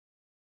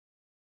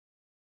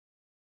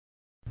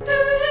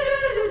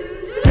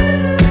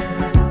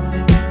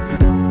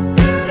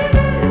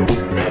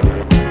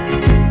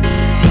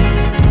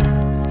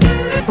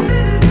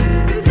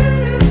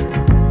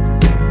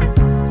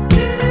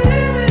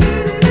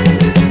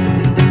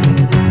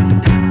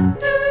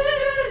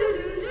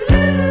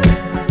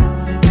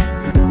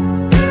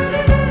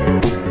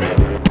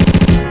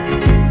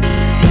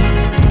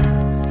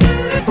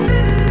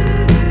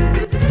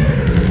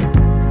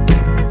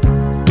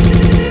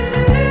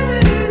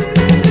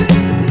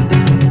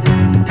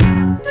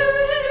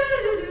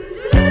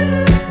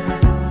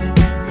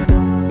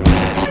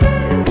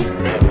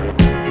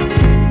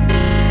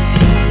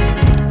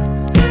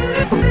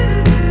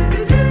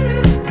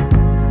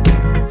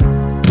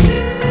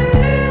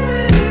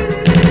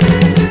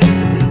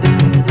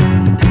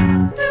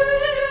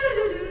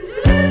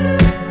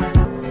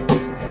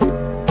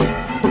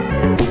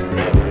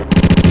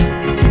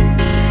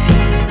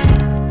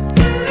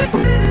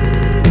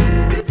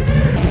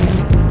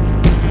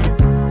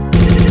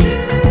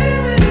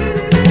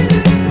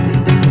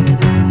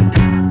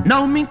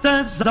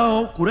portas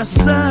ao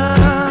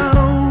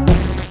coração.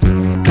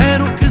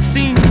 Quero que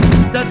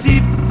sintas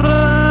e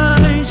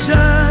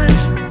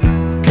vejas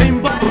que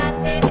embora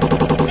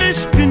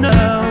diz que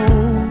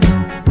não,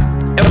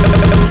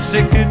 eu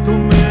sei que tu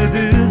me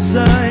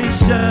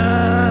desejas.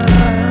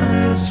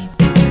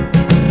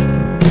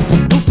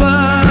 Tu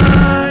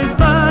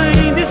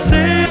vai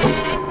dizer,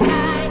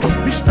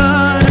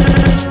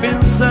 estás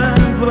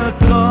pensando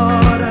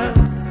agora,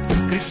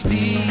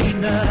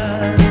 Christina.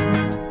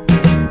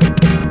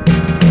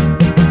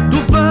 Tu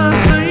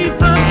vai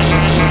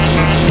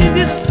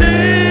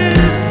dizer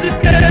se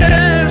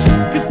queres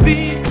que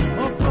fique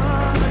ou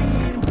vai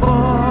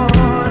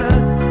embora,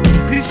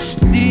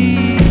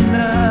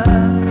 Christina.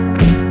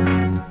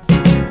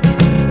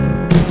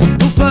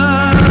 Tu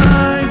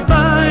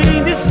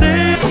vai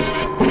dizer,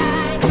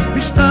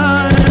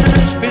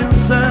 estás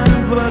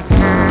pensando agora,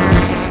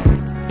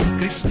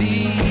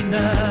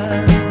 Christina.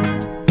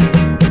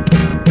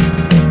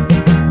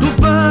 Tu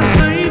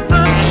vai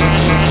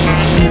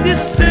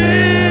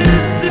dizer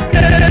se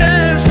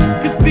queres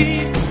que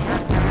fique,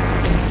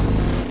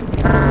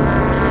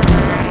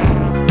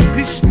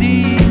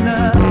 Christina.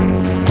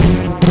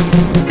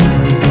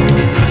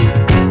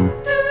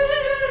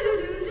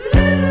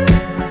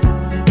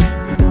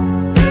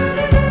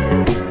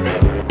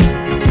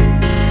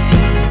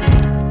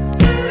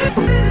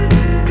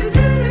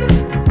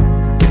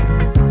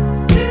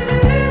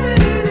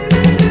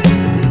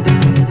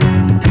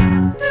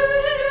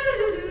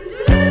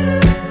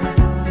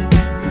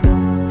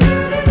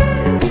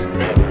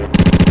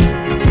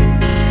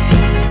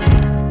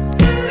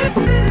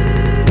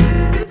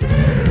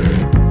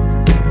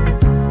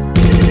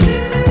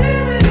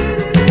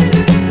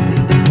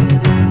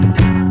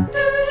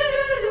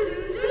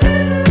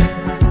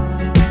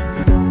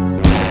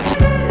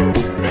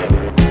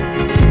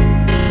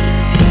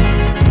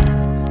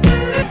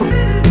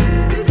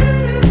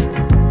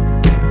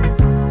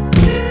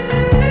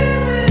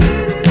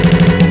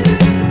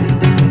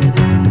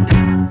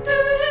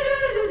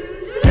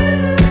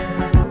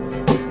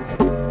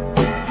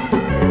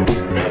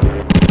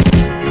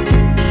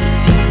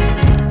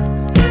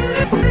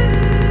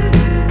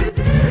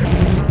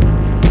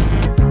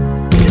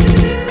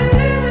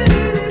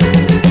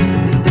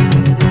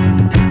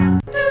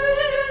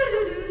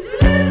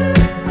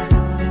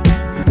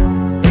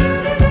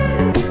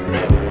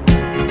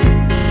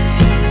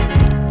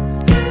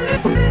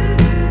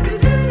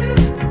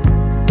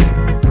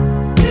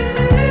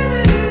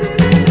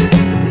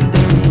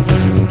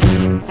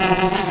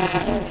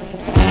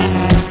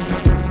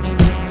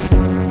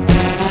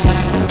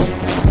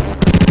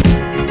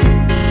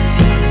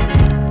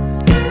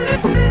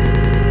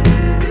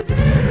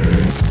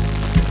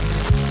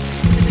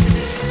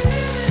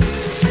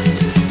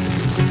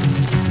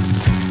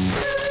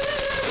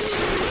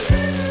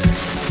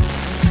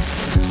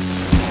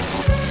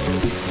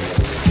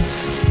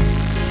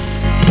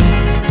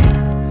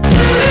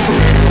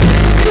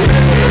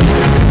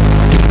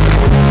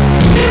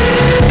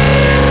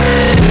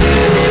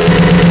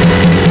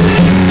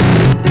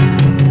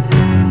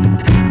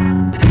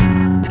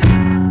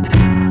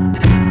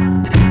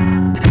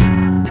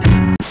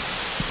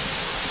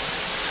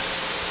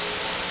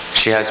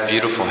 She has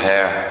beautiful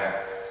hair.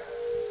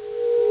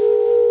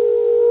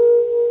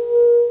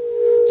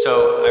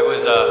 So I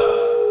was,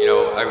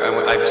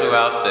 I flew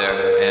out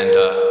there and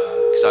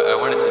because I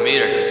wanted to meet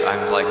her because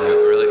I'm like a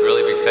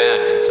really big fan,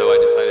 and so I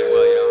decided,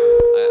 well,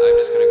 I'm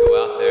just gonna go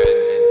out there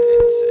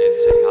and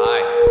say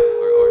hi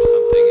or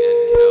something,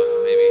 and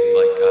maybe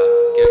like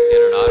get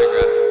an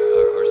autograph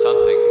or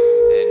something,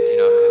 and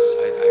because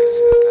I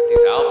got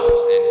these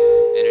albums,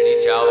 and in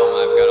each album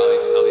I've got all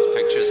these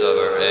pictures of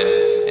her,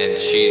 and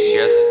she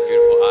has such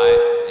beautiful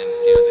eyes, and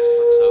they just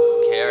look so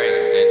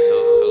caring and so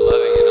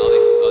loving, and all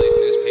these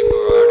newspaper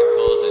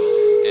articles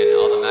and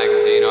all the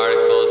magazine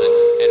articles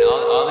and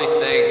all these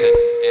things, and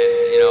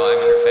I'm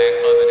in her fan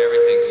club and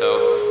everything, so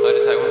I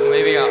decided, well,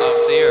 maybe I'll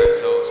see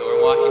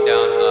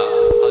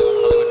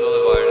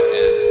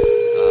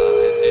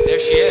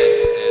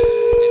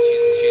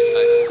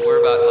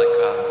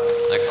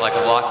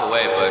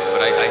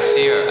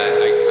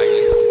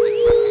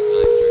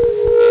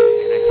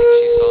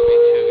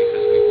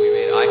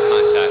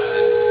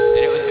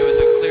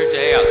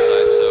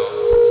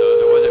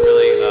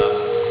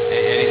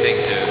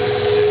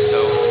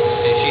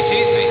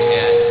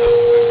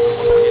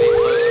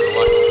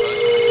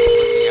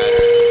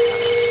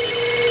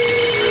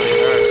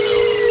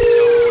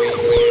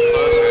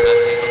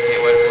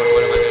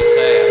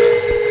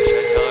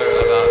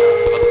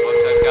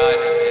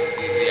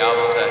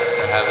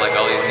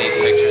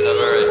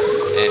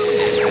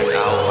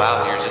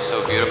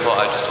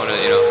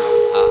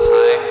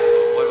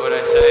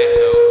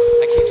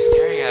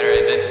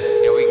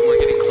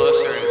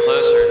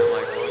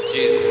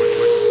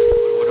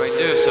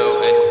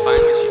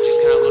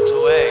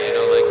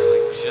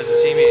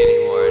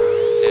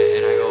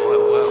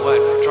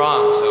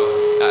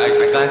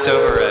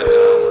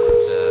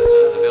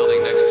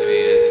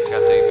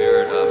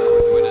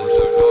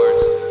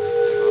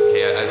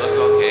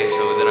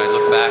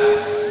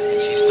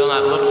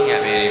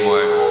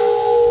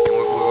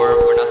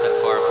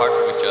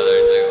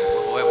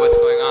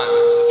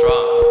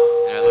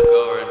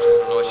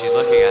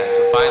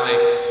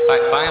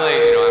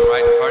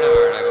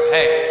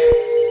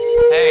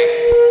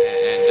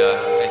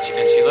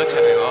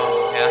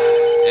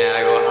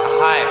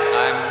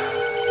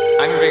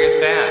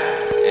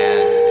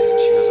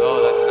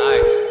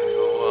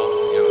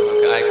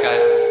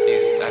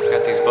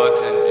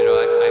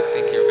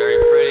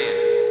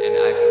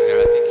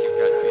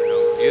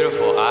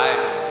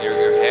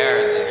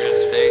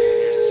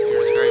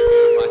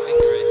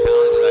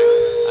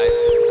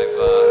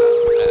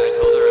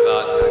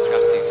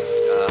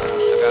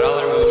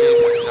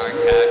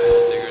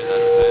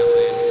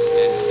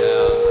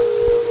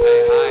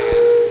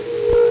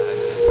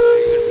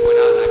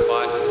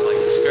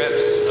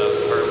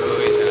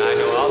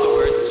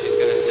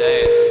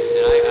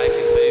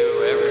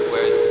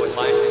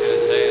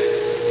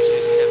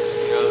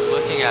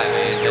at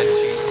me, and then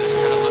she just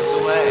kind of looked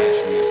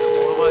away.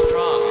 Well, what's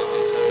wrong?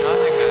 And so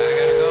nothing. I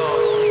gotta go.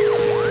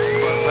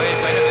 Well, wait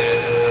a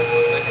minute.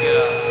 I'd like to get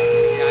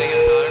can I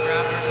get an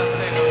autograph or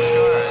something? Oh,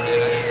 sure.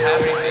 And I didn't have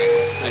anything.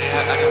 I didn't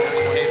have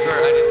paper.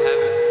 I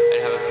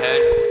didn't have a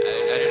pen.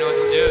 I didn't know what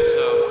to do.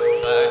 So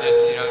I just,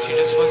 she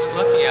just wasn't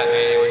looking at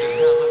me. We're just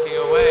kind of looking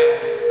away.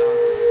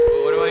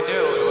 What do I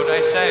do? What did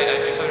I say?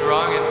 I do something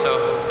wrong, and so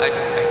I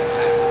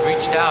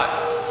reached out,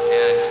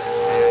 and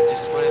I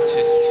just wanted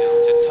to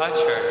touch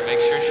her, to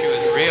make sure she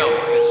was real,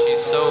 because she's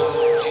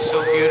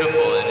so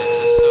beautiful, and it's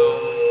just so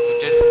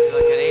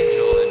like an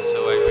angel. And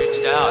so I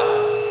reached out,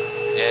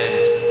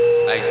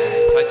 and I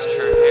touched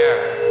her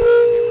hair,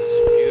 and it was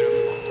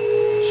beautiful.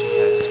 She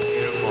has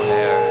beautiful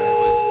hair. It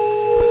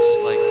was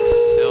like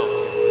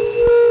silk.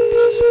 It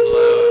just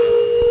flowed,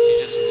 and she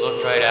just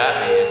looked right at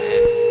me,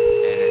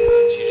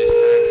 and she just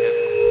kind of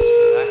she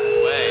backed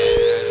away,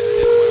 and I just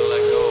didn't want to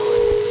let go.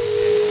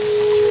 And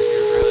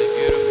you're really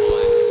beautiful,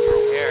 and your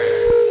hair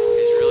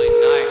is really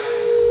nice.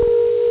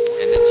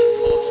 And then she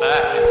pulled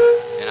back,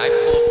 and I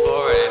pulled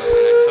forward,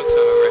 and I took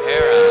some of her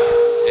hair out,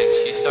 and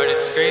she started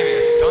screaming.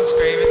 I said, "Don't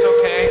scream, it's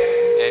okay."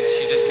 And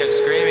she just kept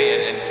screaming,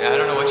 and I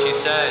don't know what she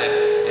said,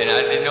 and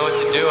I didn't know what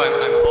to do. I'm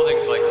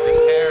holding like this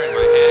hair in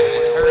my hand, and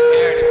it's her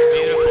hair, and it's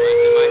beautiful, and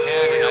it's in my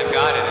hand, and I've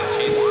got it, and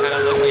she's kind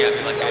of looking at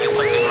me like I did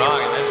something wrong.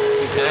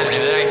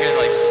 And then I hear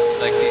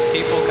like these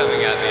people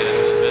coming at me, and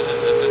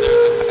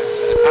there's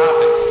a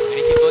cop, and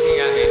he keeps looking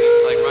at me, and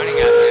he's like running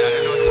at me, and I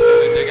don't know what to do,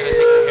 and they're gonna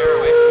take the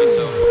hair away from me,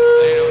 so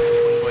I didn't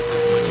know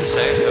what to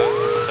say, so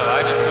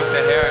I just took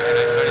the hair and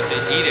I started to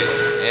eat it,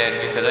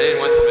 and because I didn't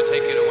want them to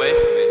take it away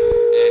from me,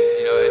 and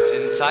it's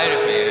inside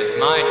of me, and it's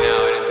mine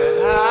now, and it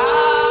does.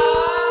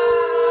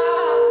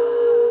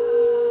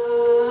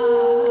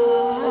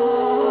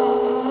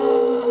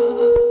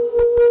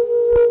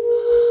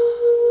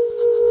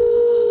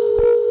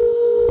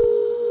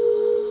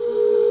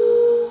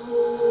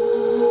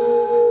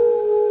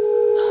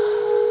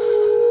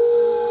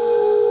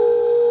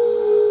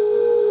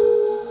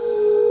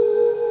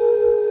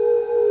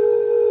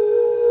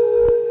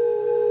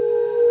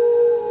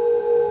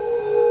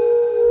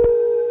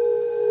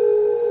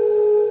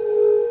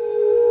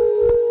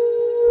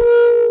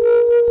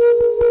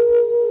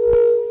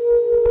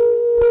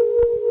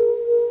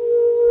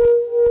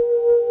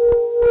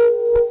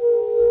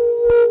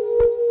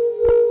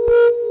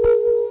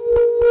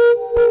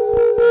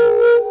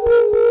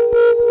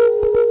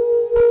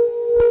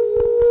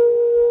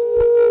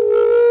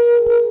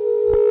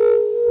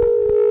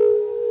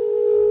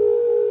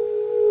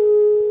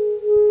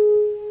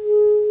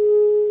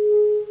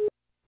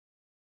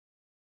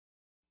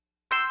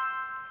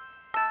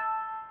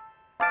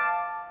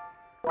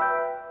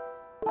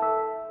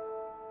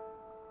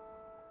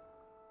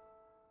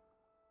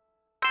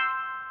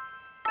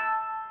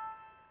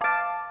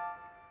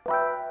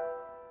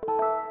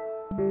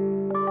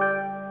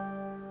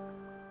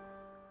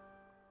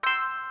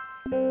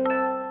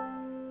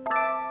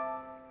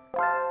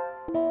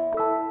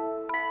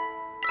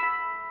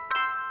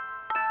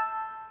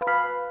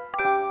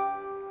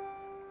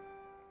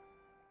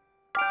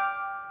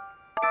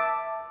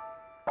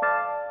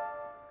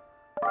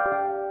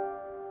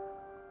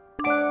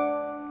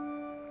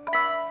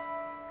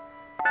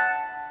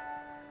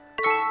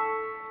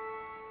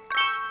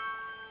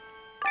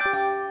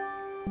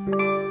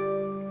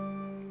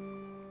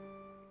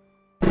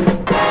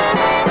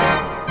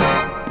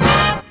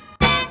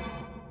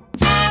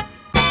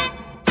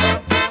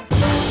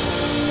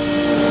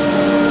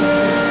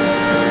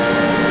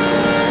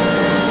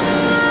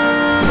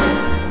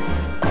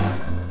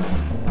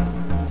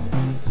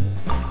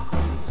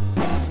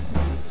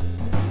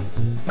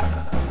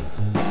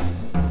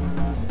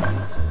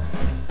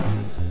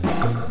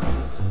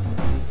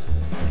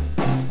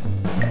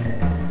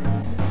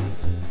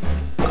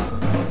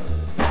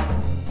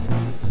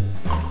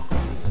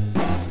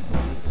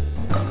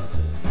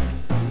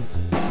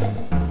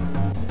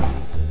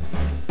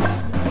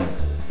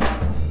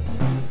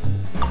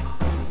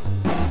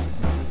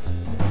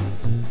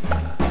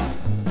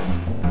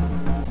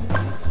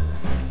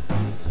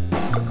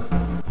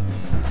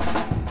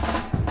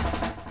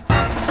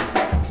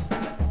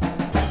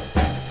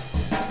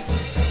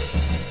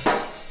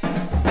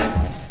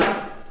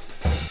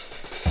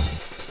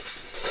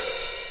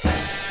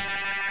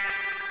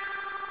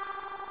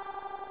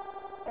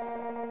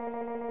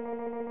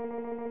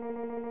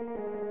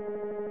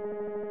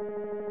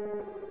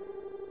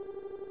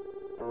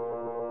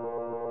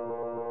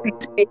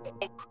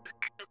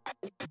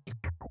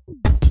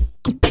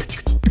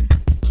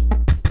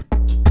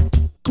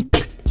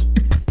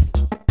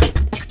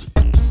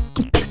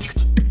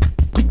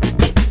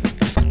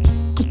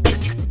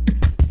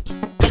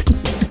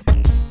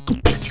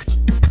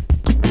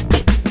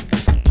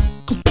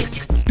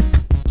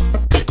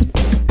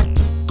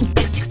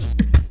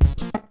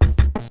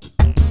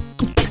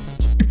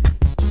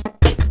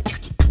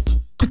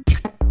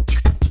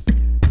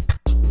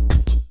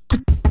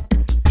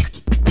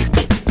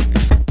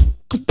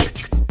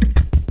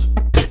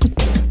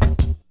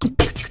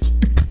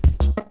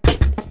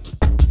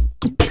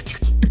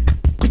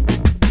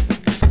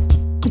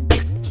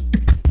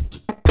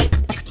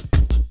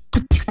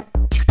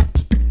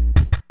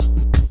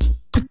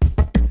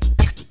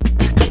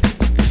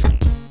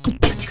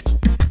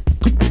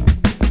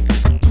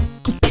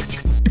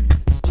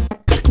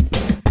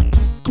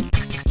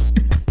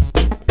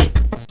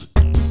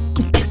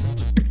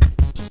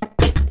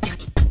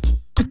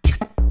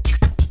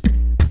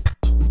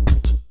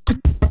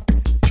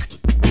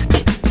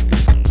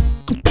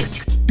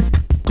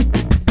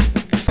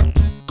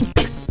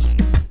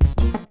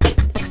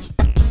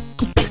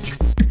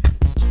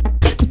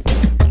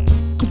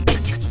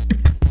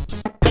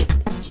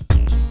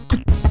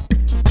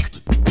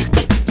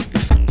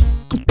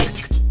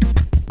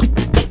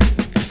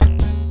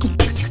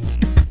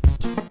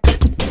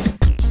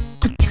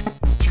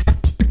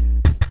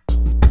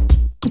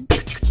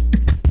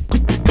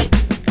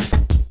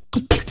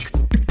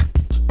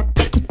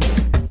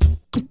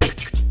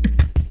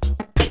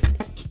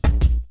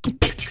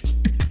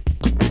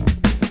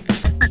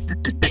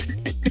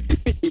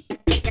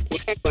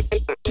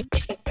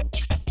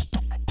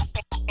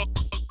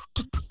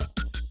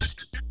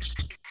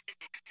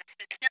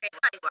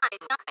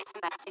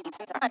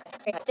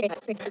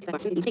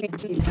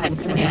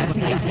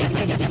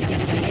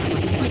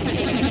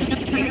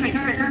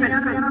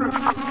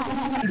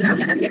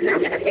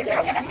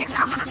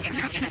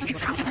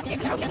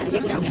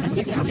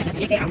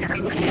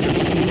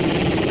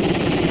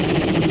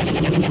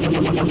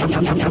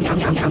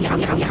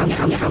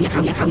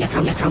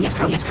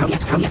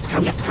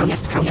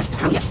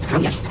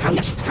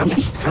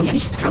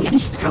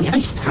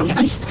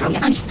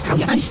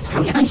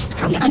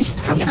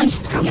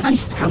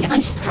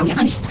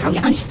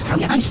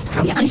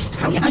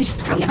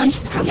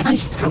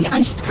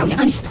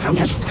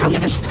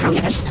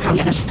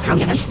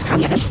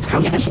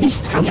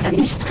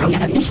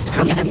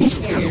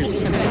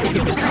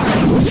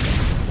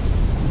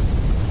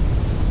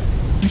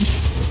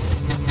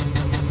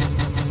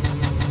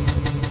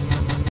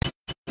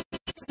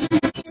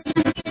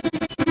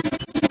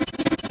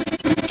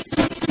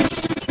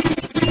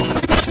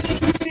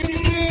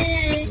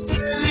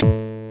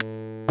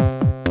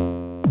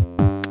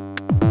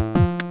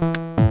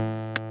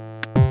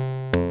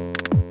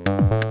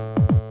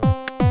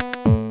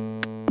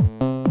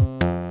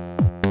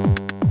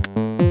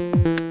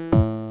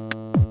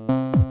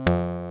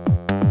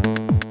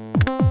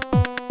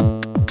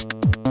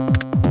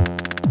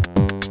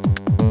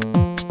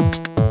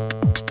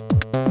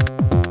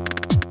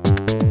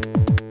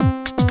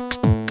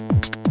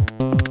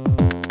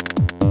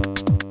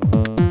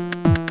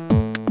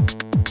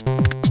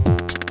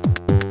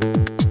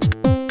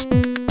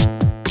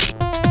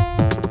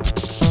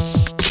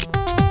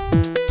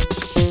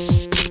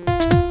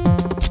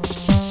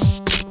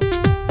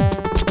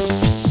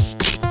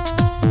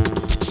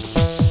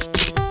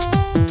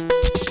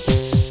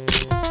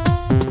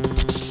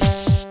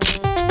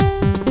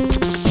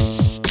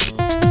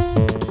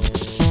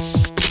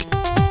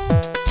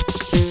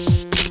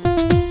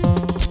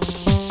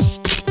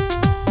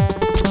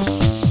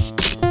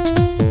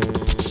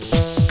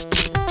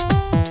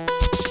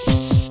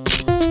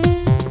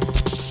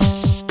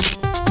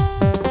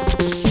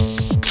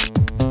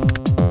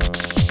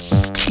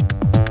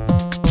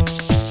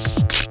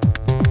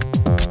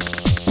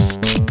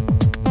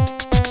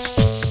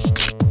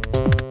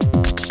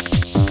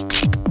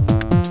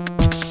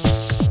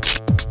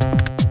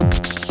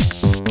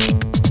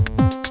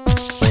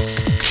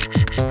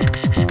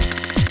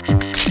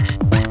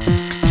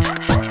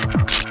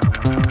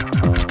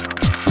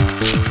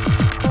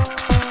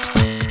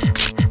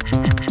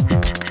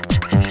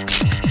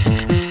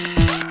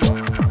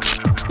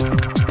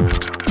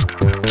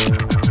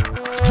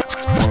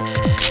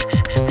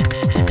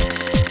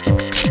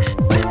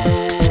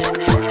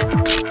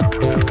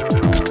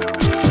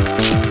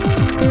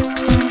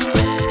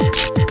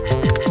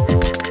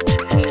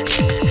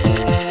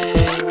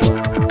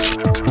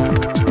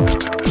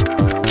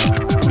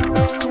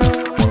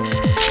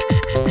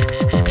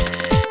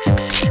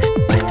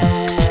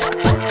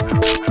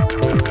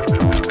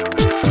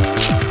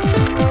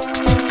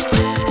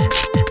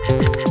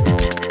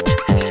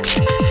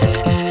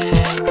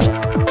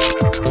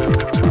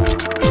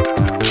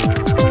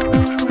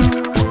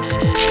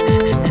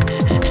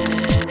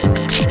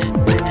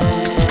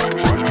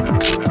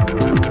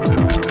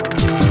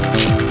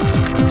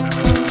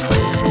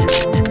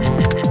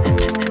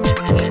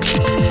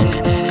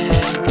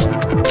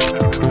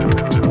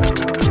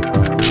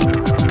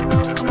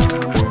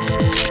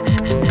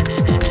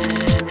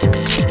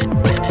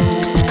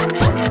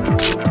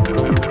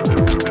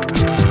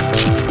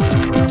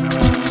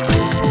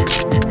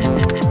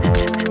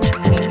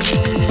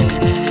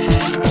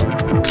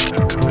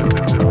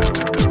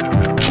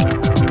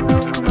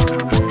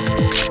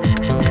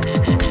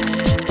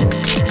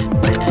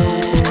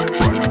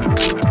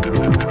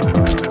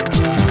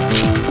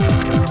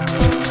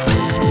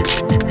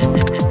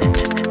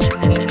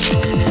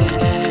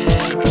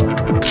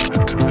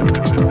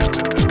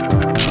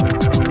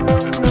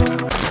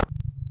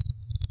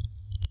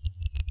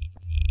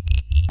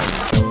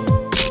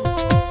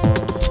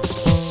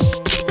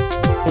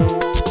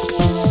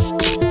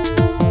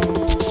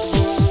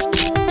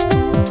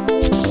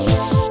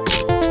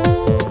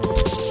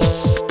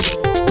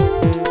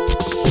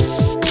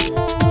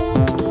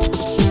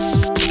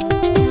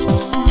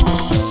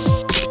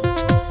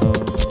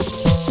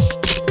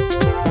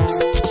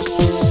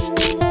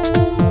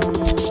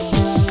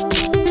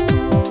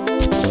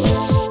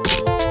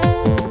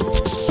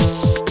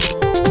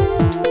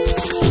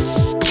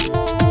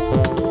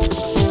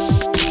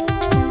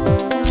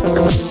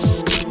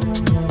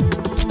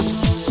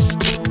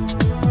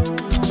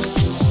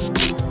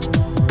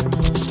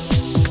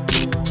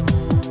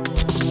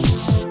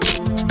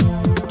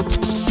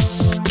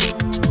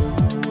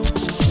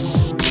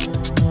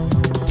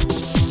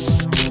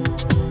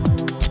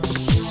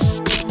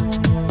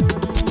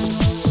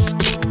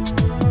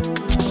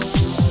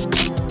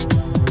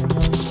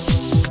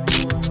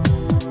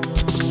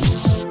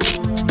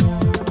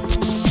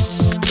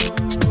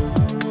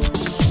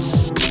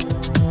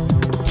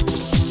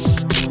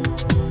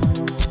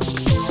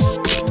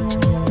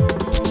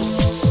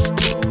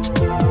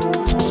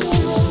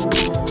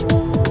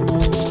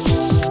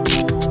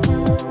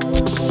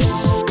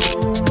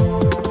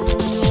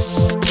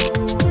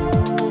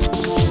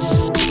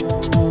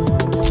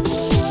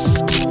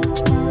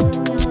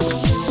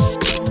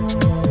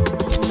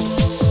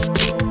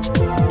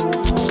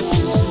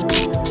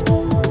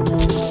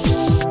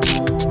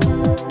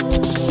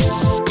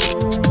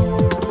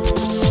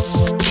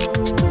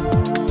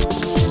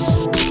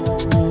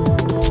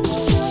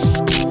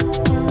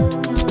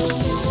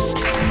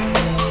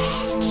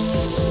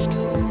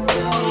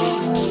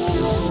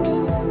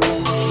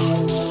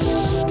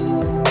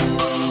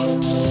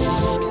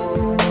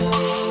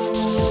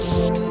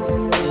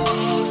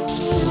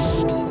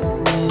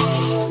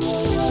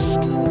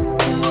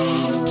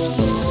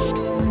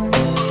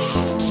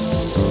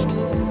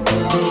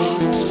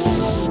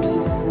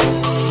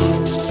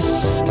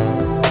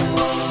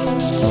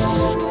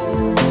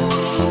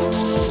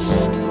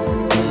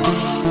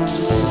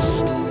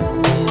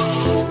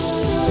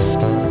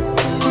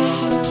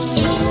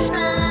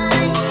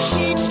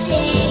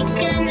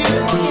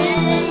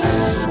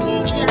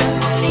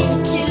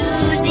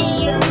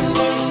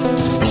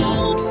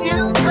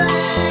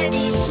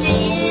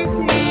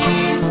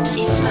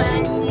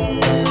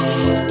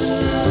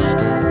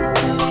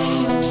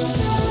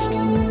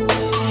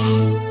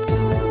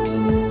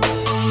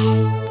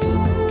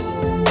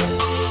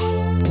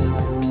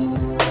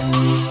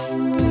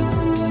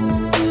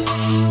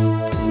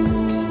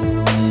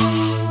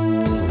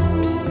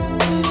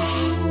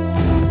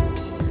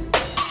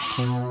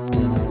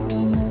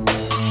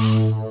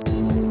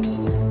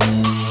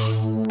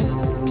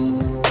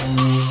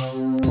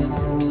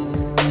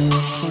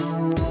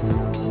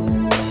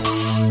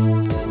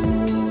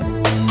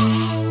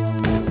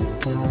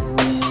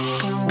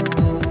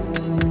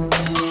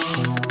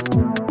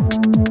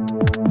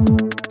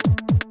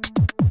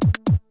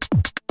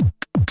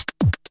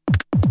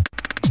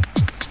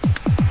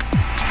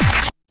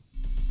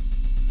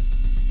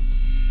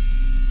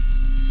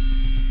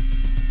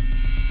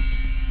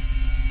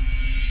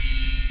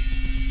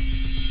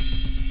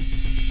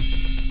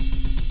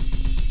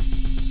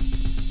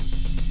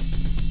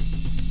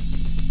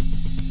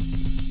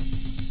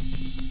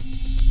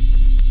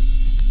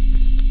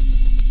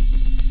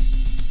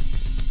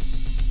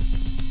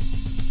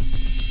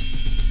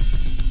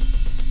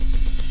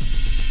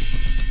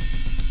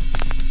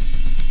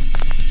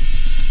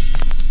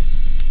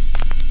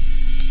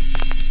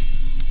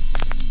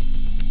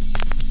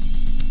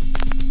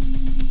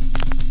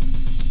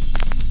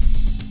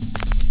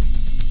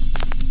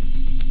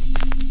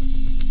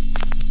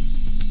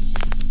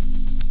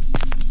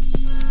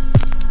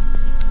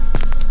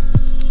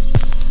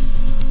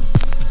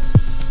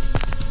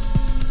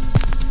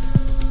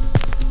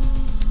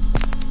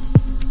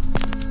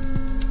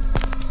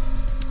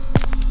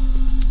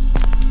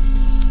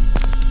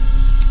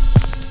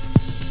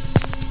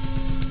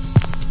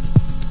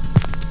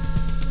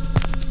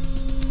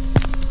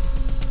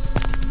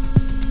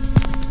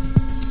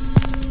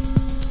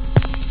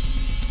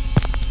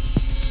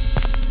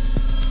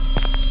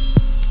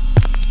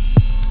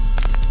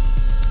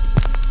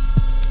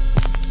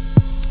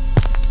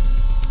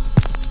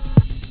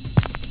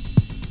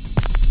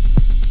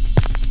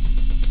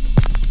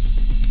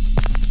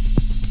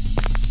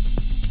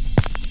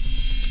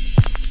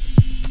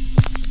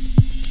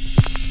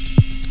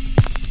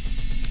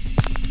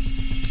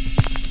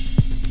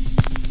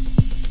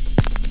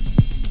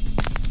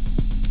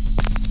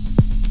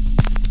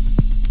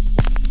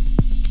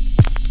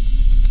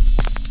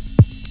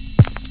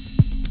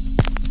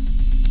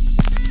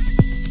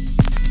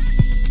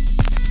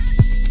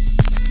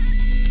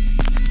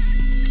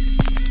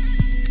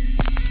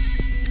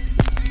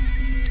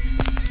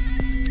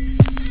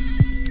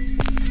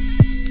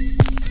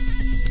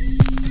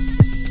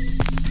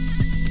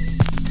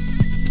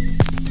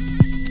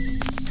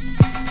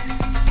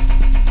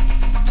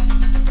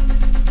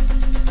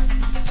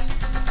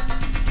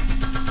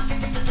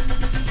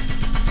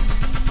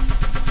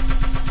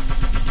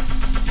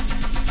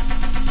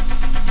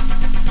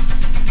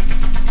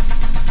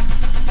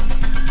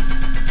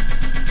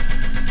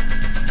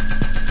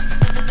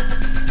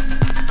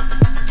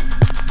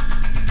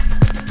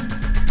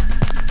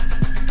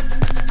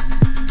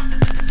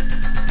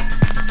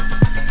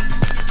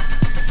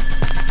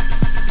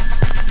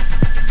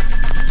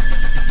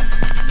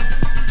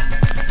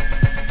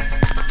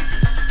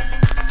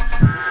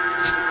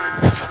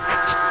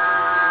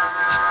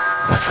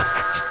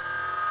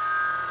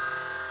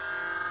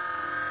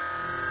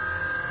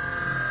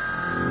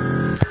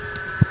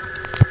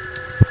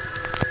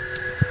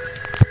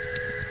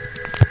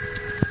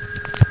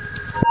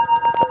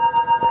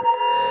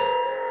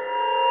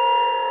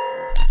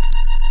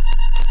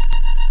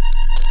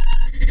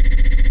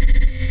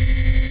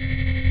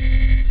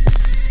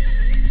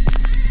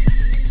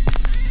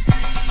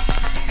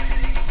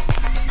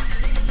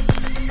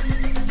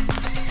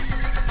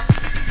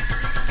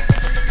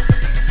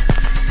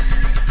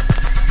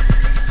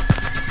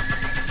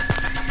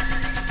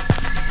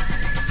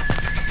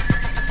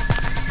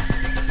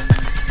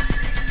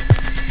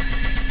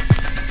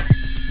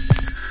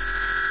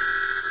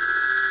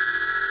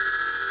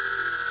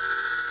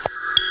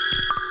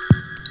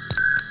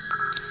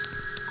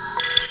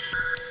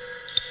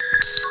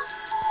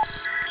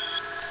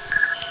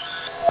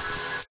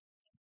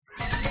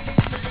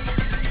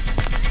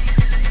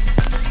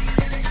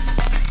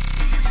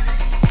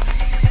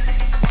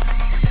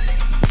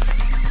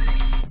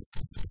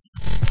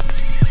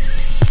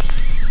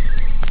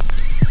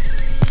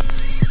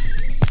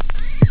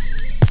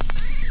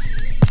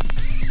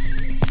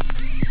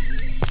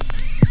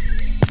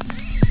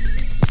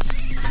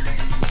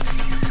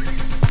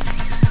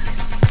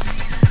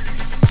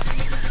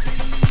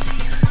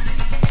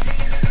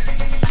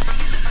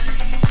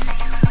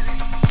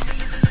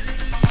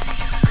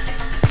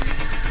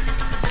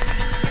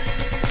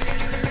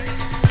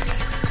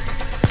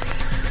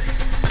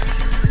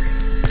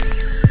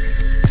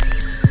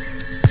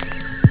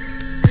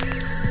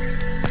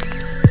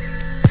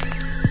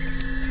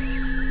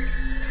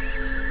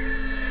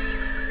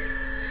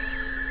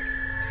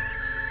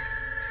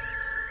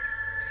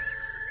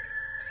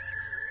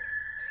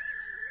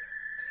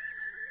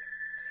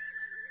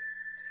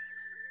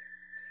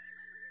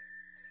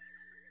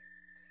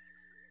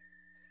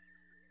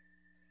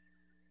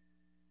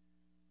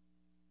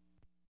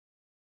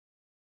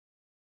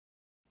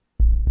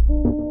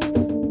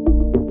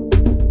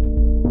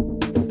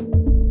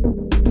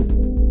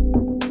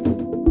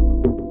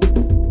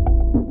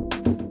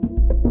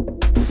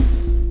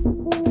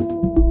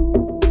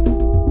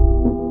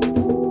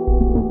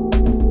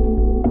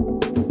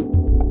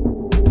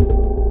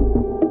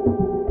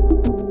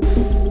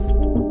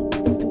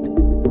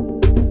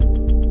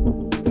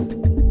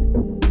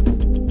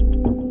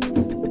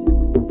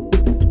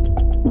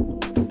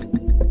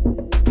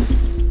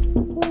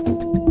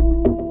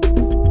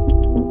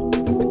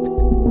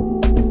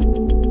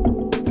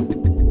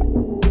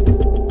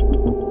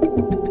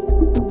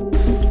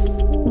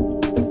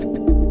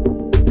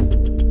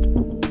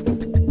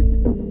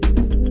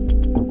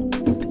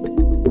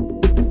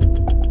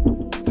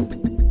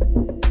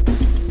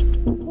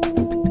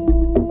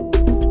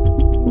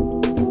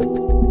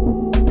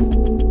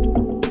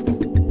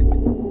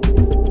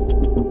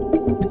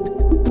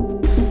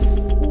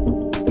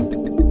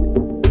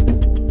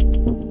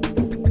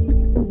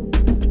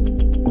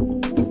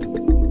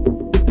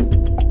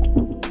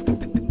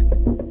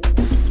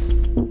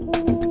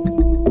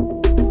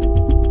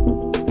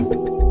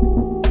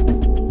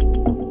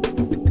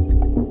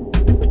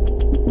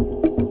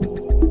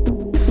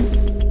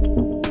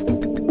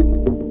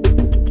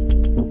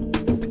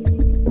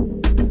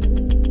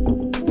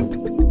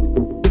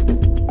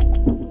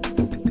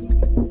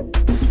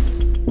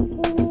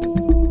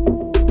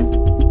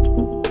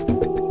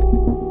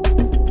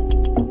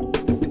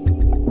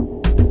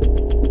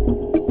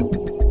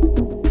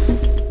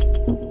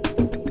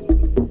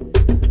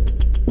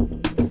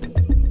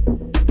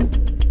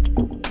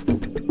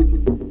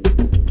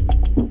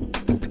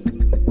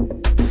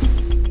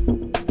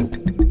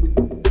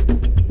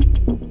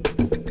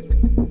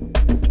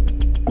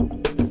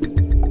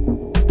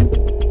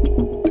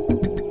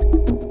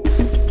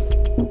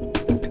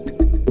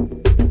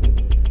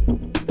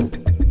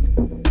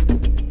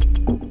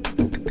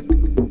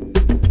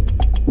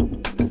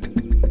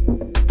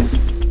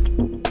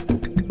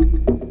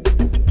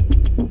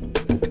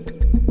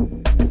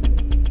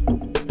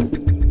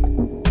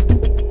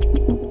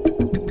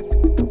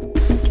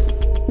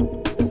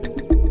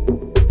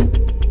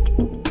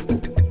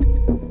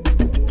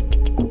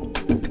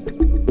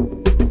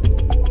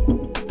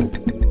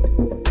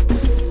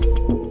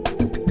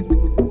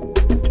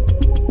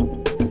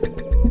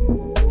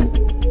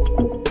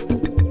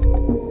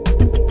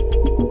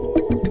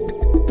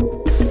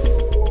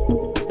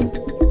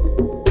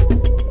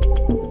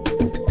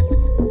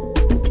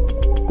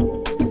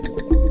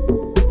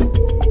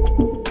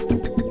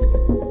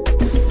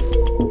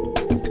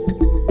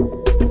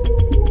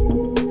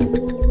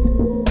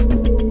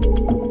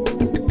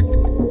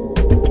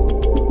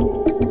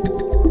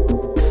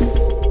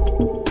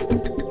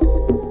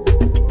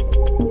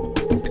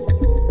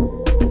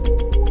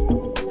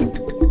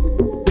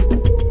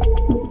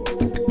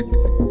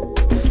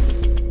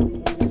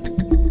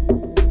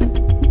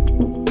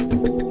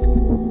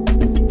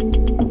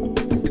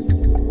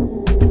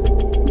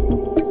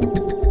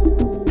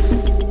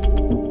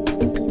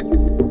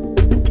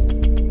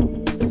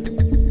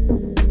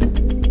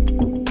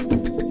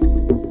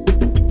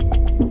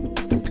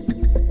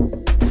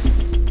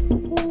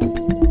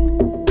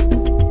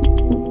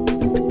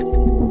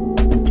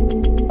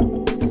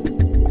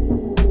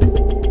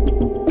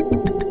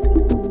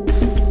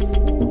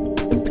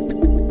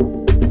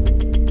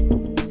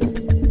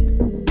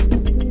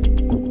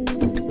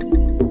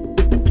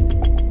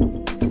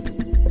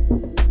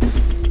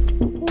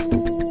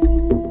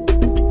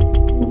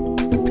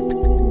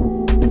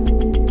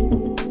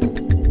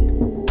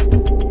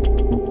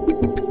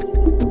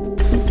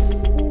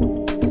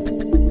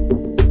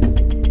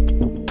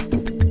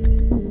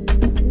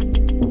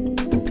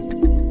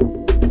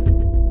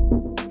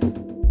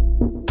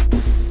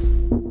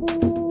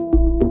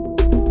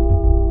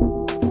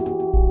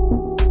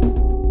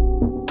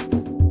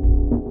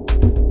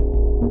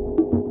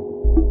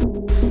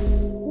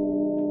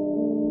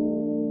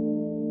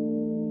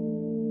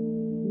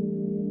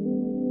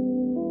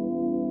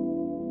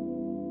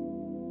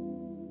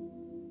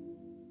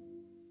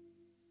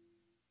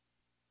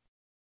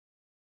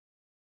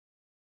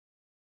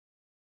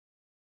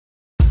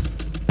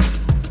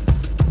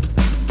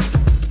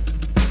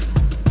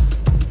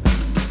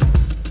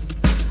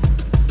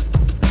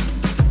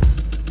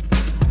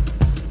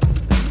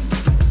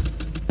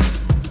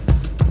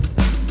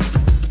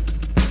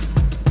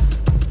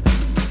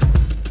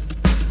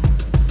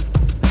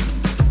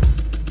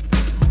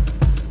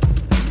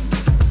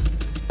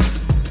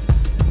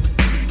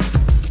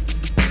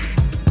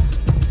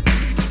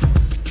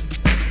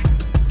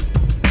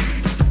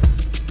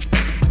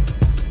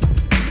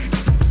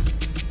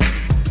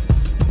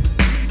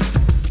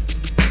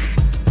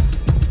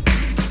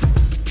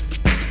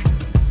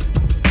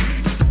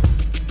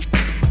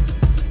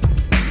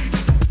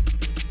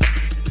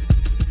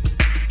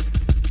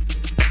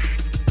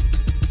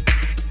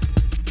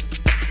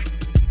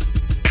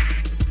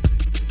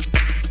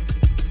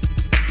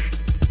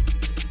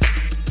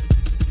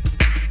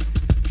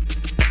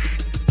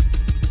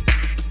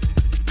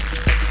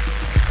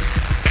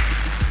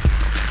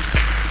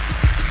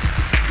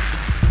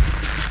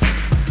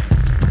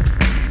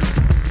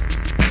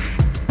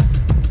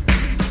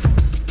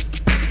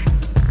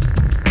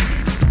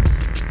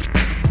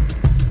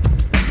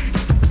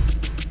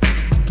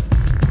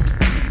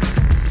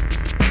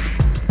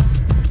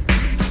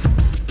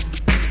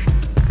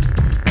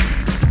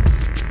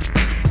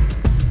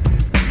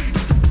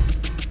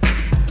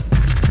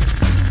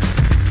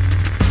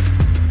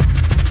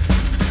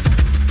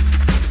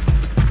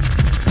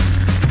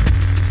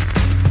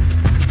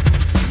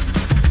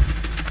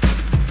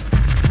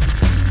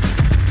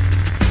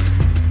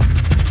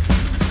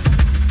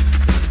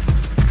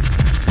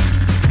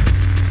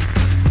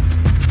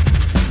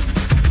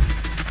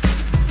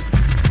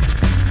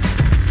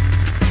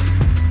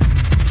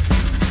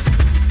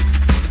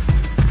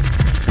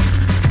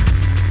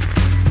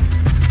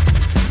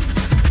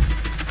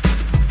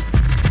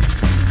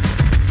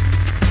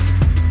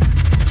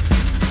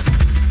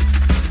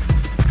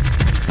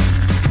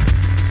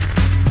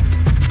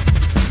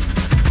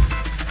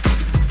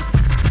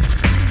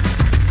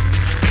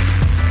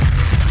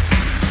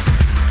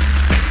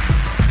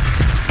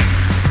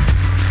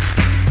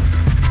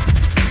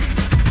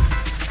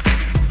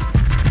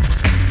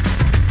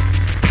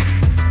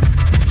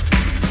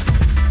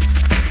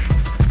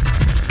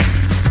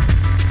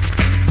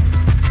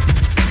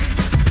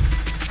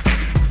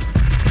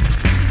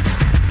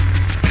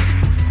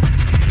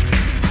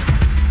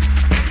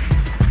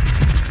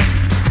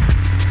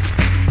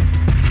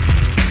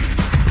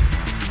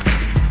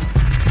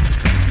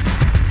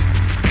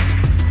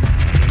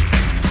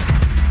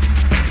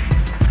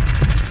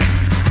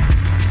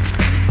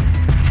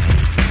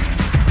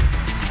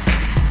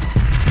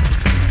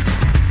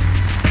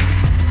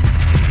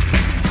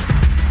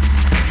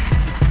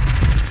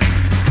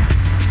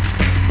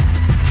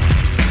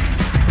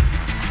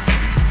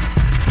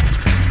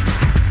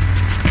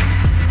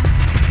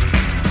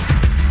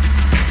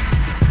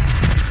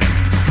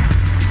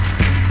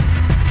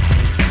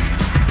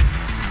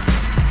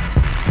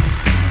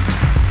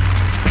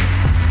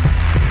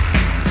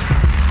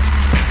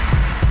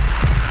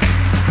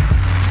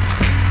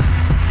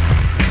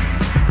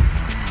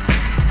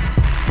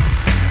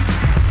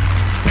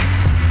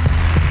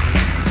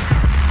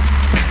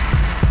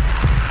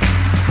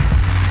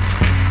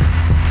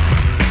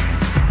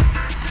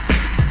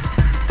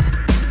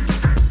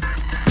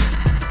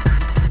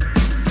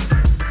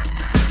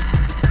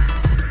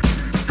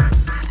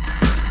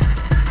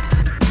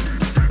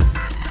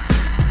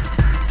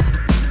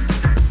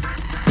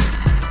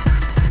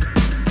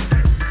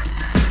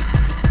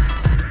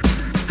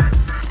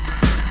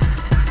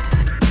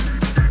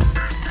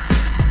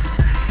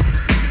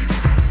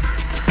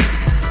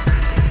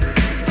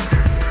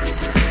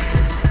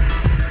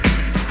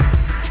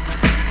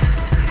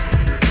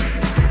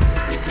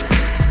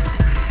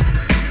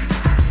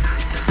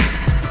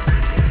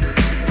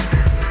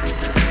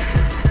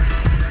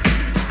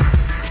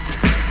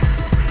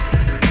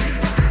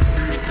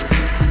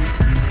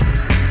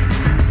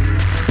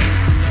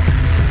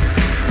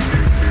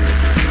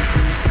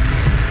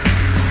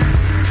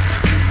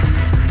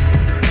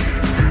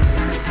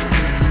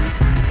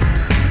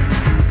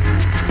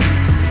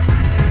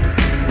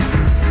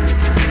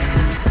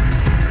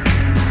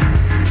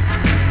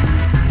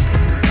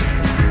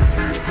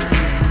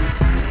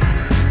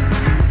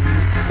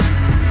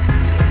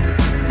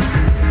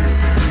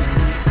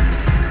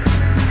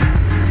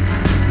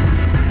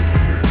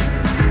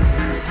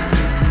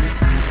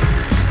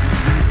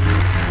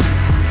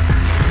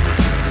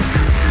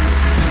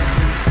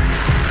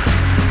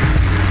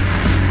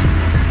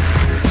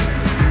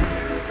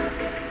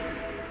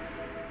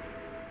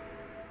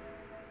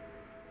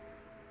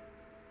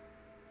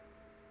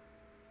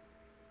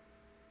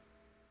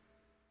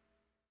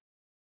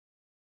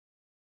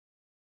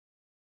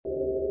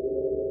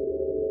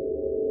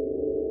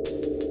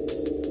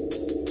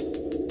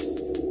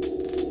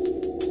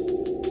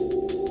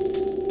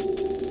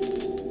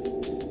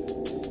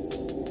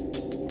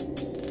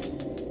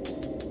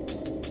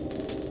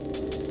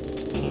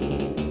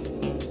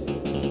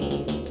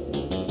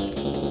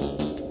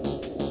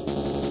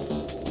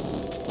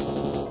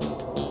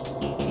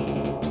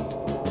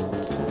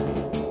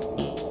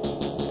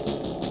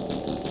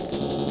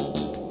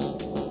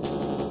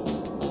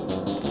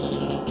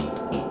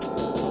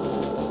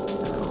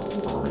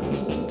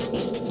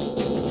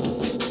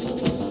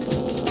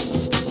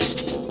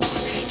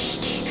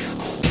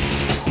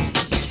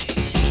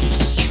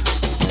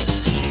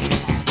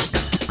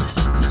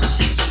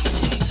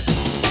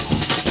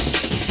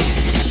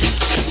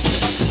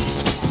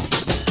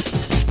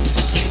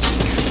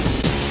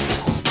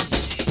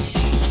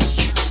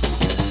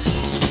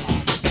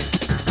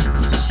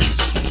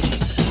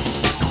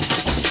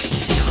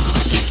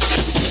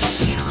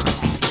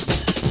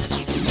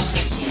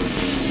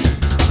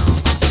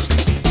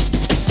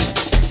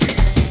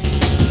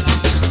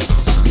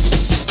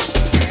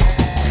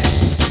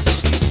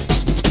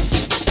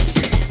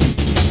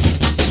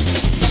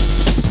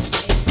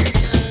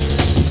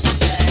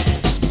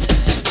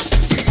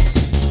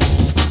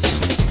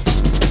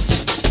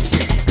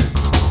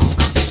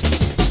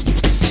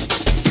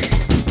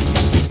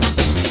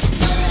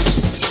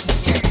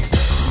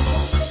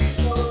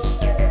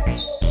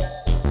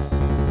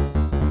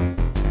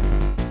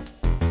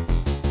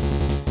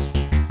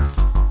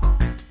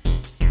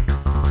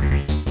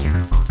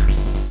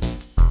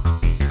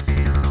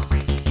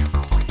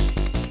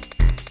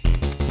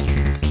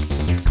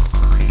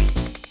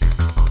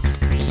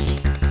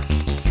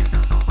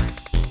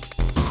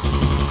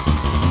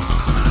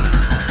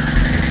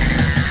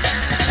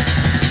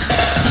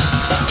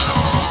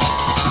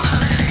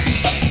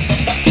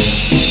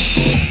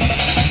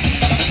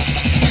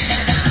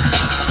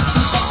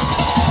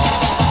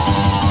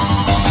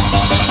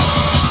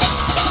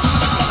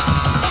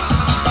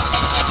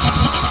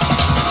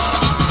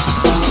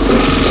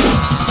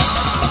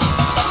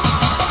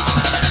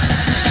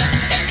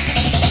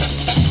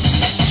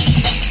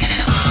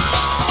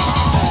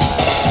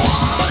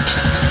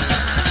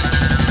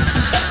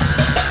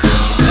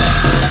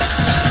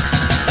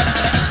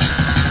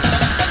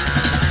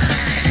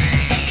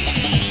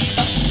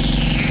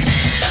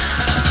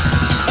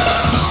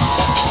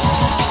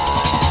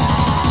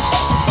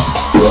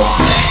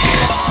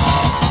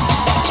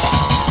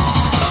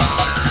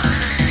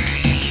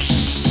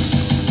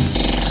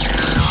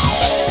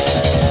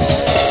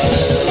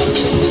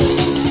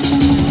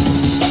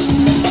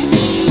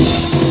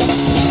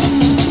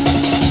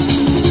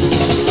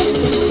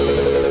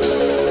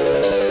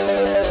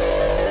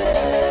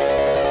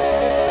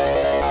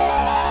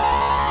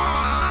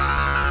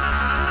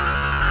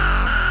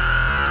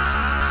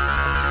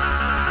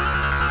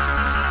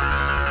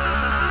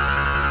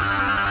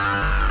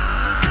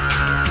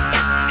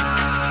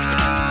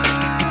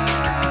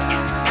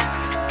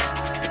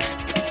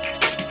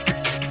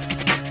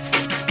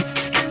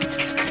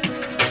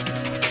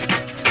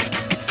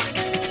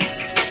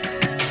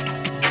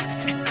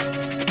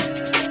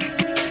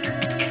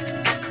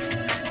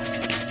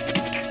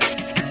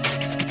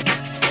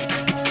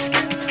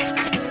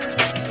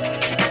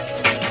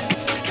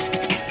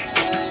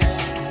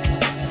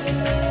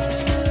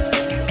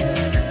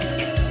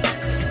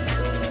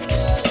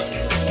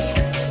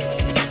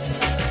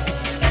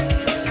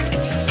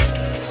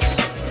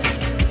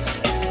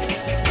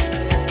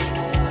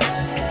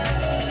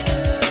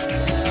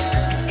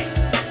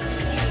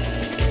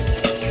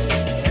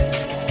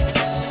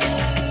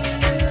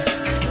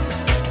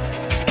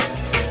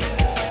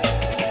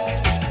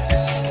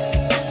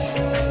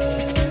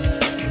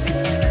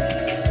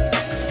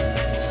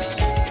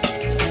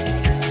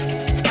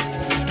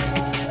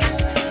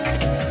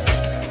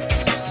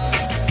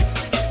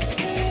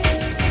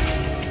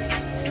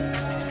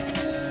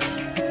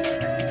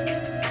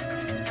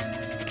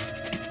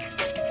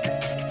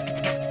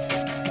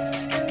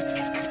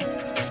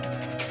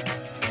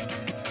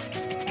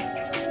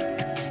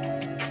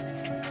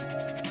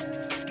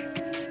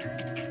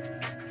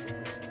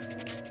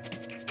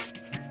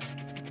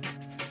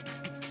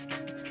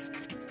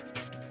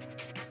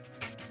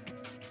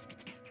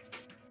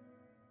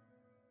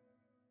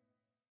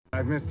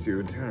 I've missed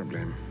you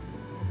terribly.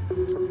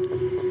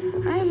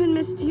 I haven't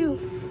missed you.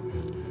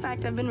 In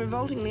fact, I've been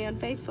revoltingly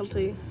unfaithful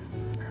to you.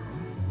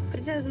 But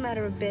it doesn't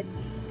matter a bit,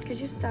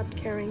 because you've stopped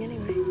caring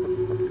anyway.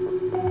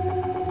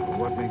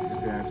 What makes you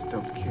say I've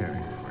stopped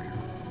caring for you?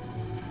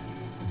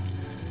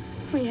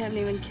 Well, you haven't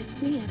even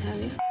kissed me yet,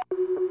 have you?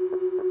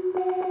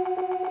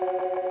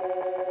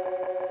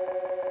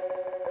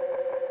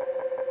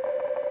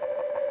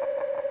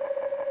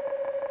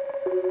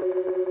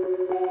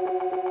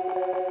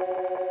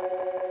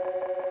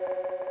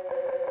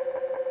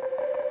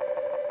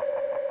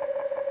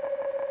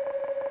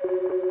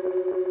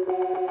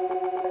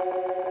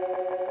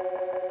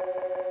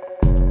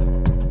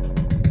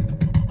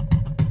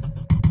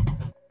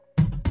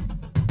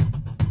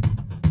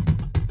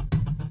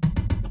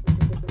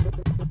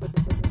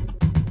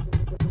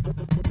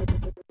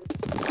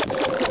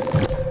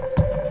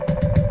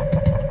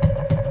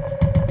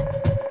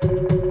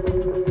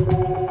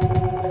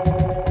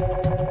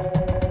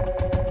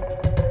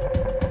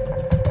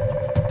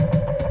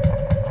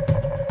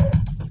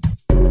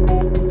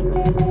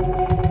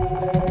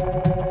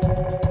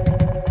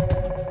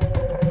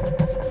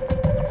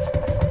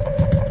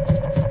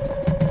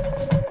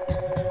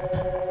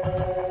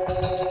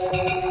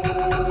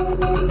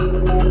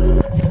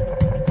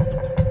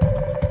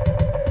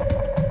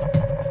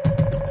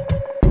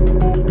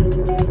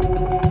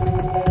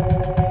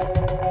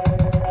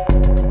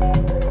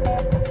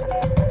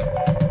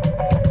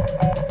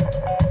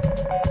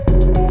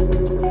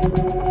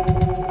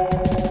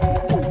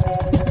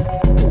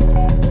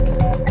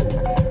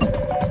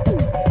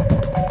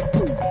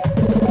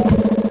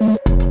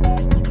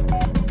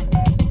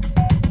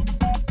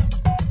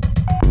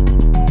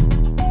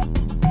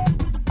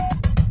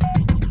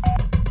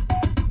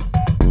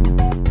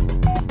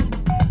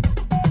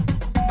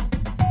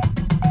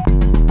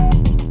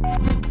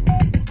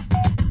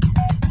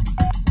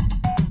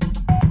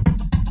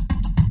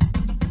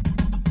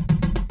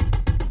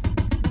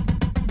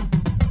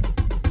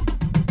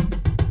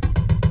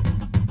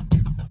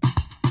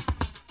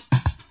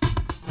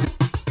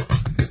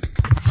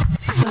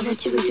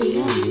 what you would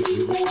do now.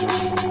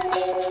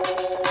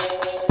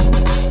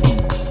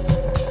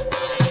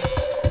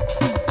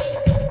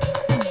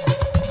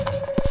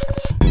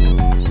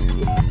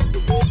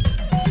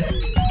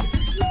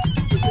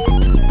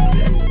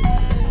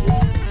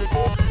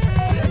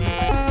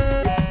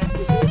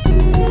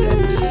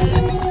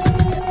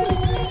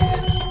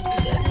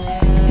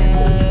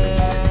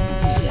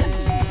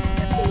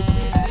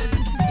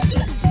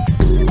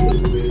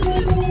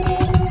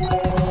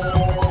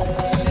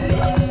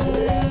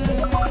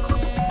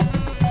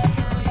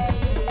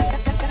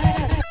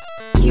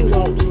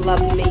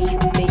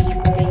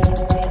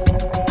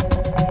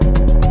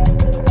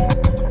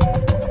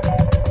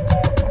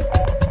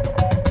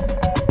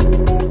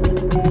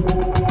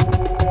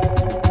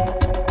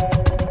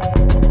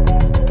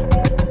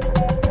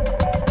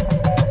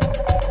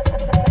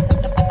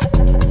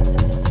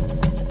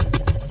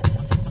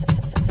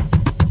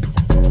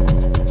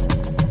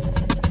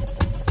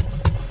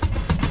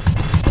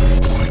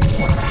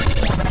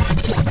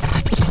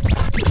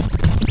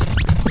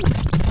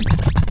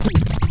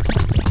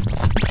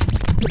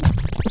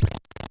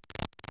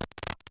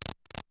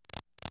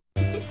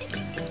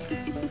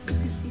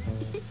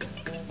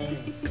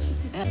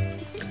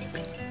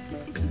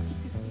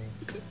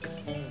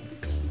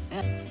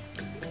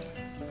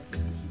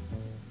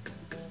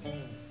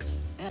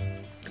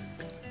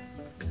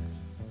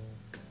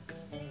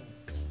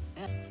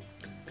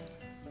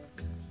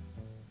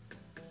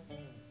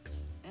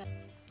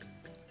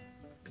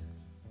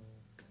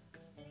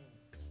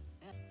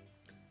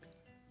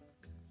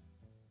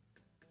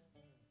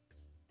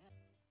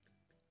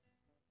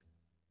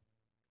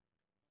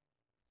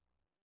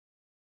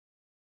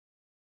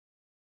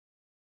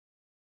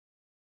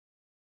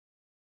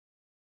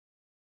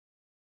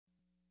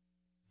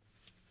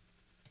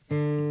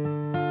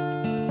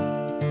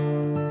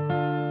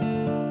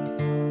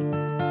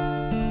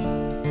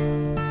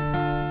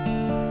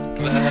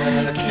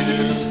 Black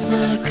is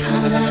the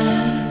color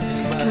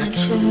my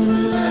true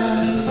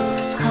love's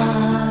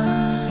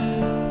heart.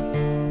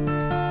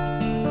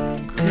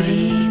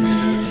 Green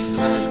is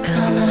the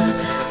color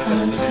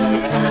of her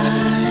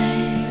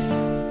eyes.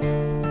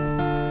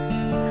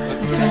 Her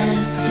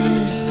breath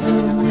is the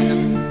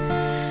wind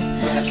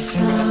that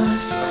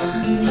frosts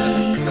on the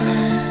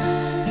glass.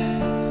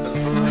 Her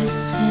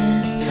voice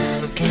is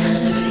the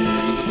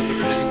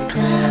gathering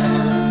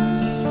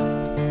clouds.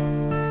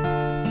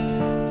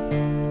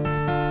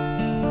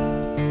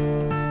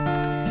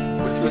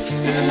 The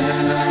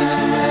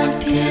star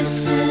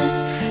pierces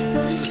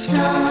the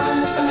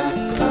stars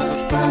up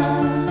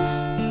above,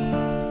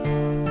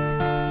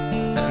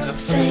 and the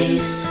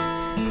face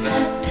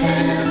that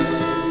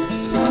pales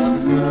the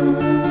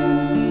moon.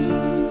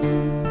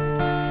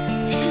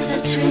 She's a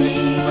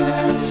dream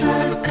of a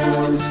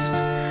ghost,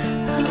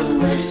 a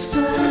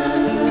whisper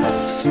of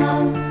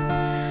smoke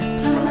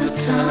from a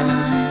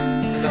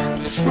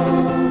time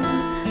before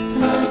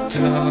the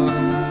dawn.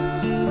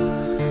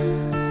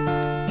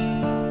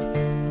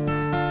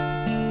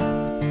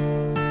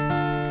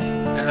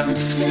 I'm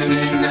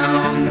sitting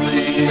on the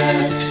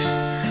edge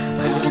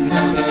of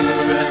another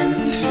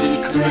empty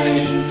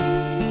grave,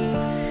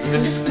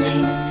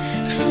 listening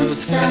to the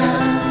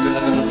sound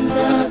of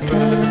the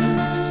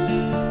birds.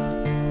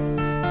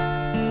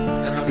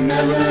 And I'll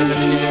never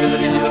hear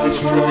your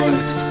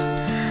voice,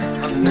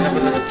 I'll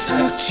never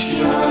touch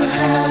your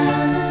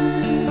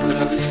hand, but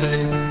I'll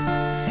sing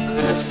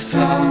their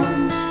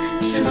songs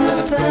to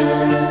the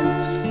birds.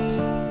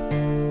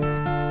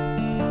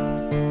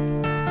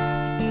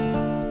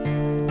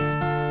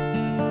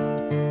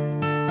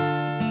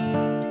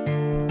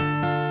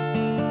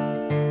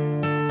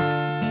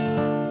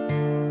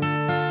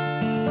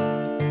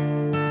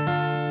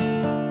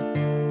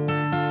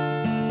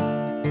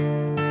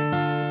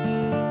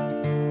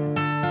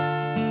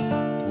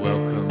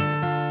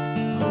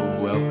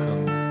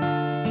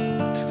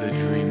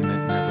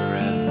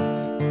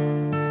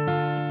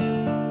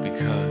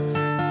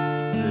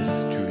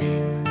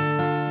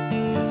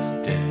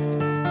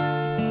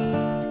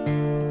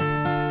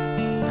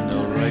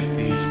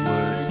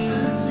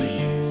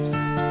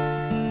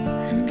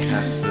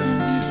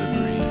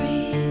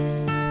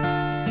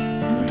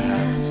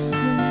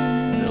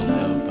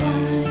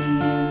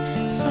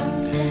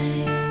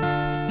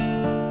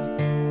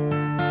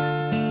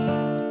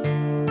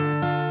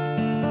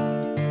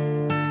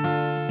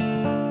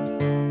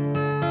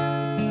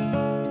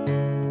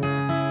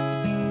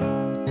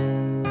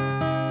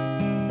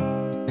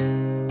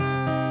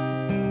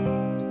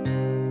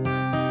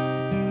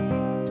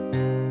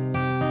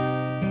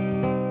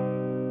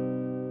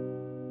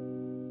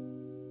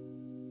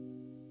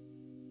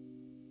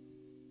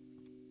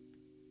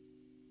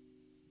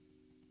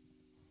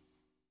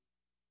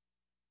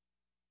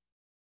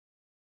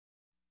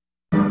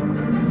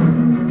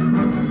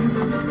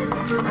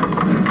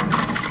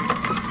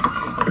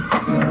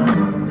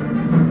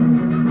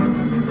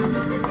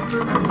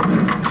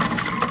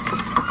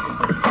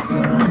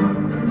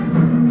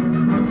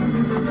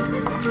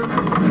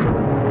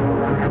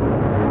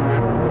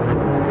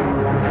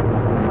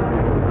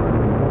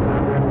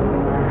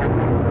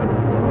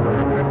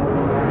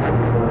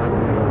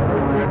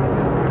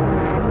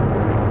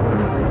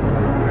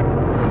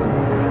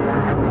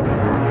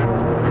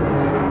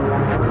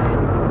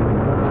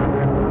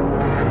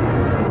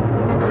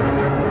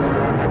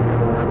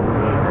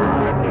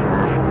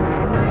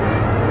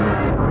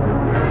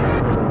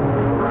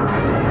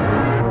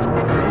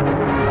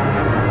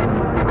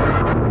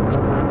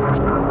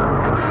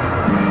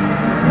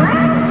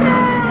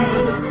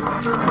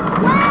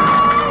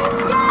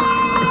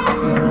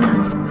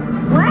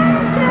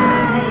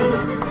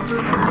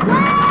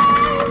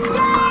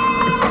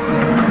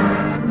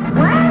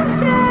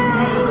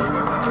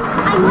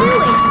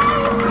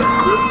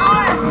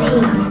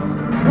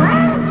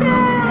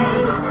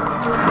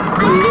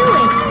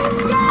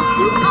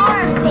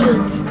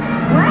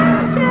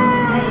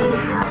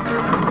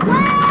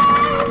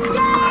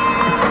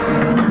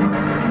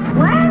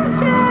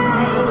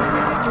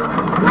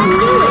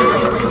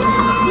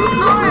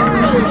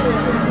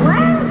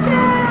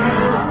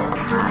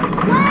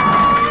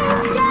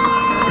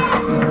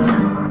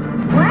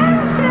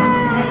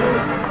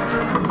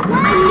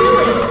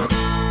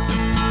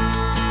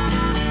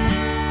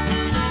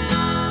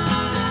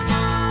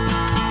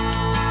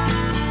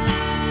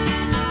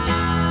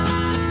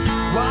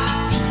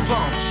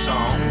 funk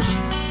songs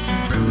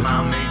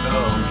remind me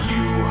of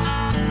you.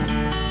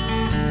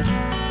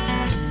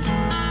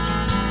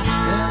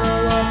 And I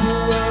walk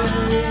away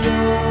with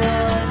your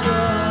eyes,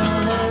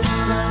 and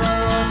I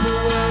walk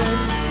away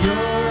with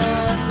your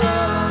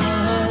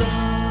eyes.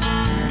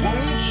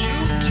 Won't you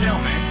tell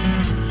me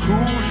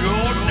who's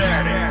your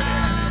daddy?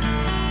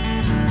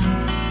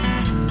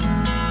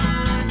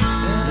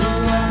 And I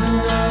walk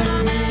away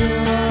with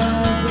your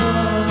eyes,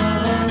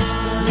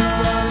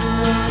 and I walk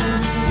away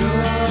with your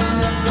eyes.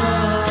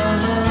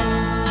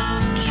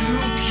 To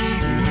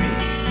keep me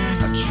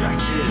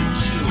attracted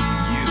to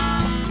you.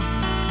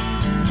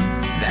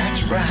 That's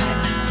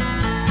right.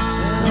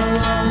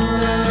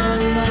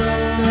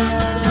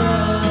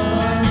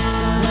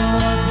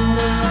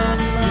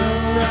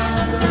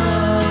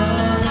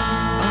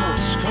 Old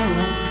school,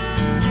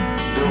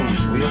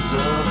 those wheels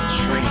of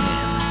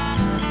training.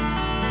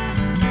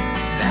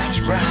 That's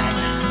right.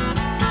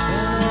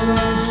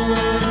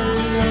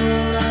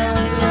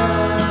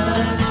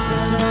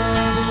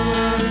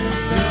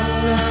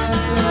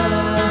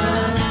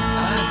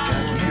 I've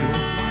got you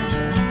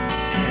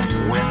and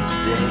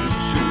Wednesday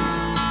too.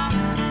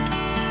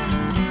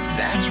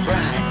 That's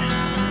right.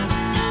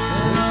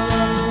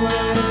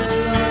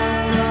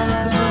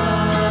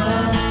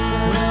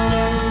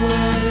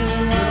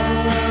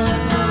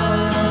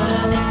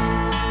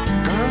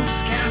 Girl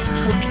Scout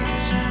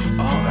cookies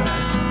are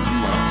a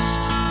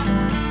must.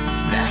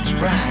 That's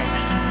right.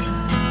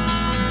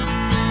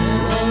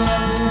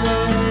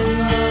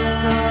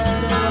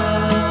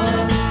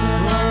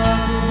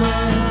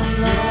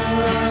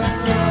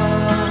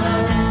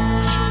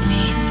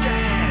 Shoot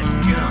that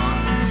gun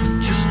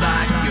just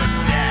like your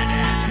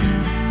daddy.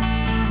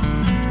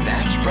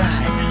 That's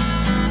right.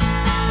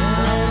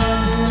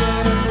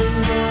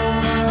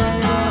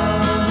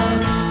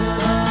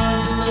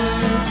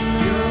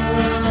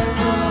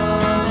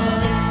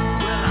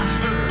 Well, I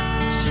heard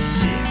she's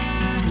sick.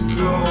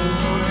 Go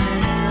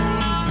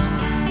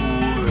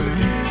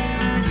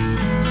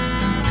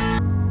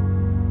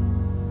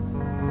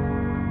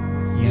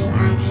You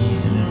are me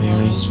in a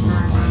very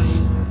small body.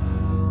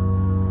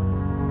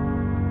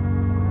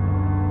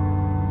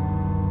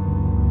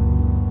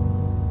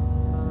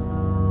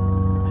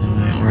 And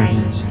my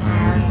organs are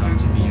old enough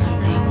to be your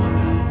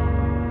grandmother.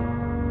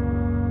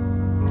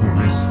 But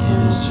my skin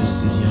is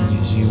just as young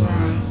as you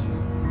are.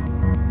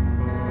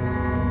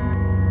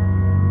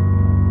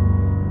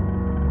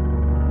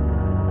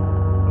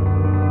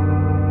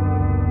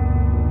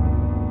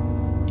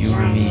 You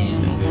are me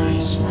in a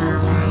very small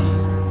body.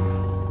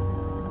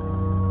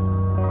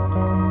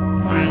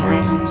 My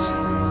organs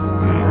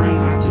are old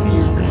enough to be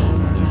your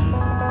grandmother.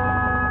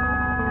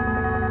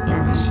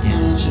 But my skin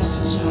is just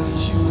as young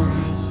as you are.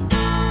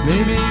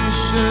 Maybe you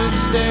should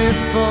stay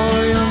for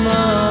your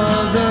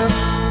mother.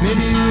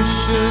 Maybe you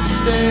should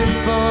stay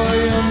for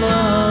your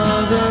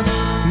mother.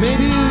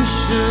 Maybe you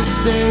should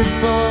stay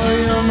for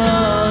your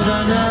mother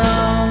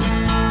now.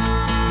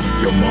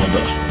 Your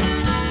mother.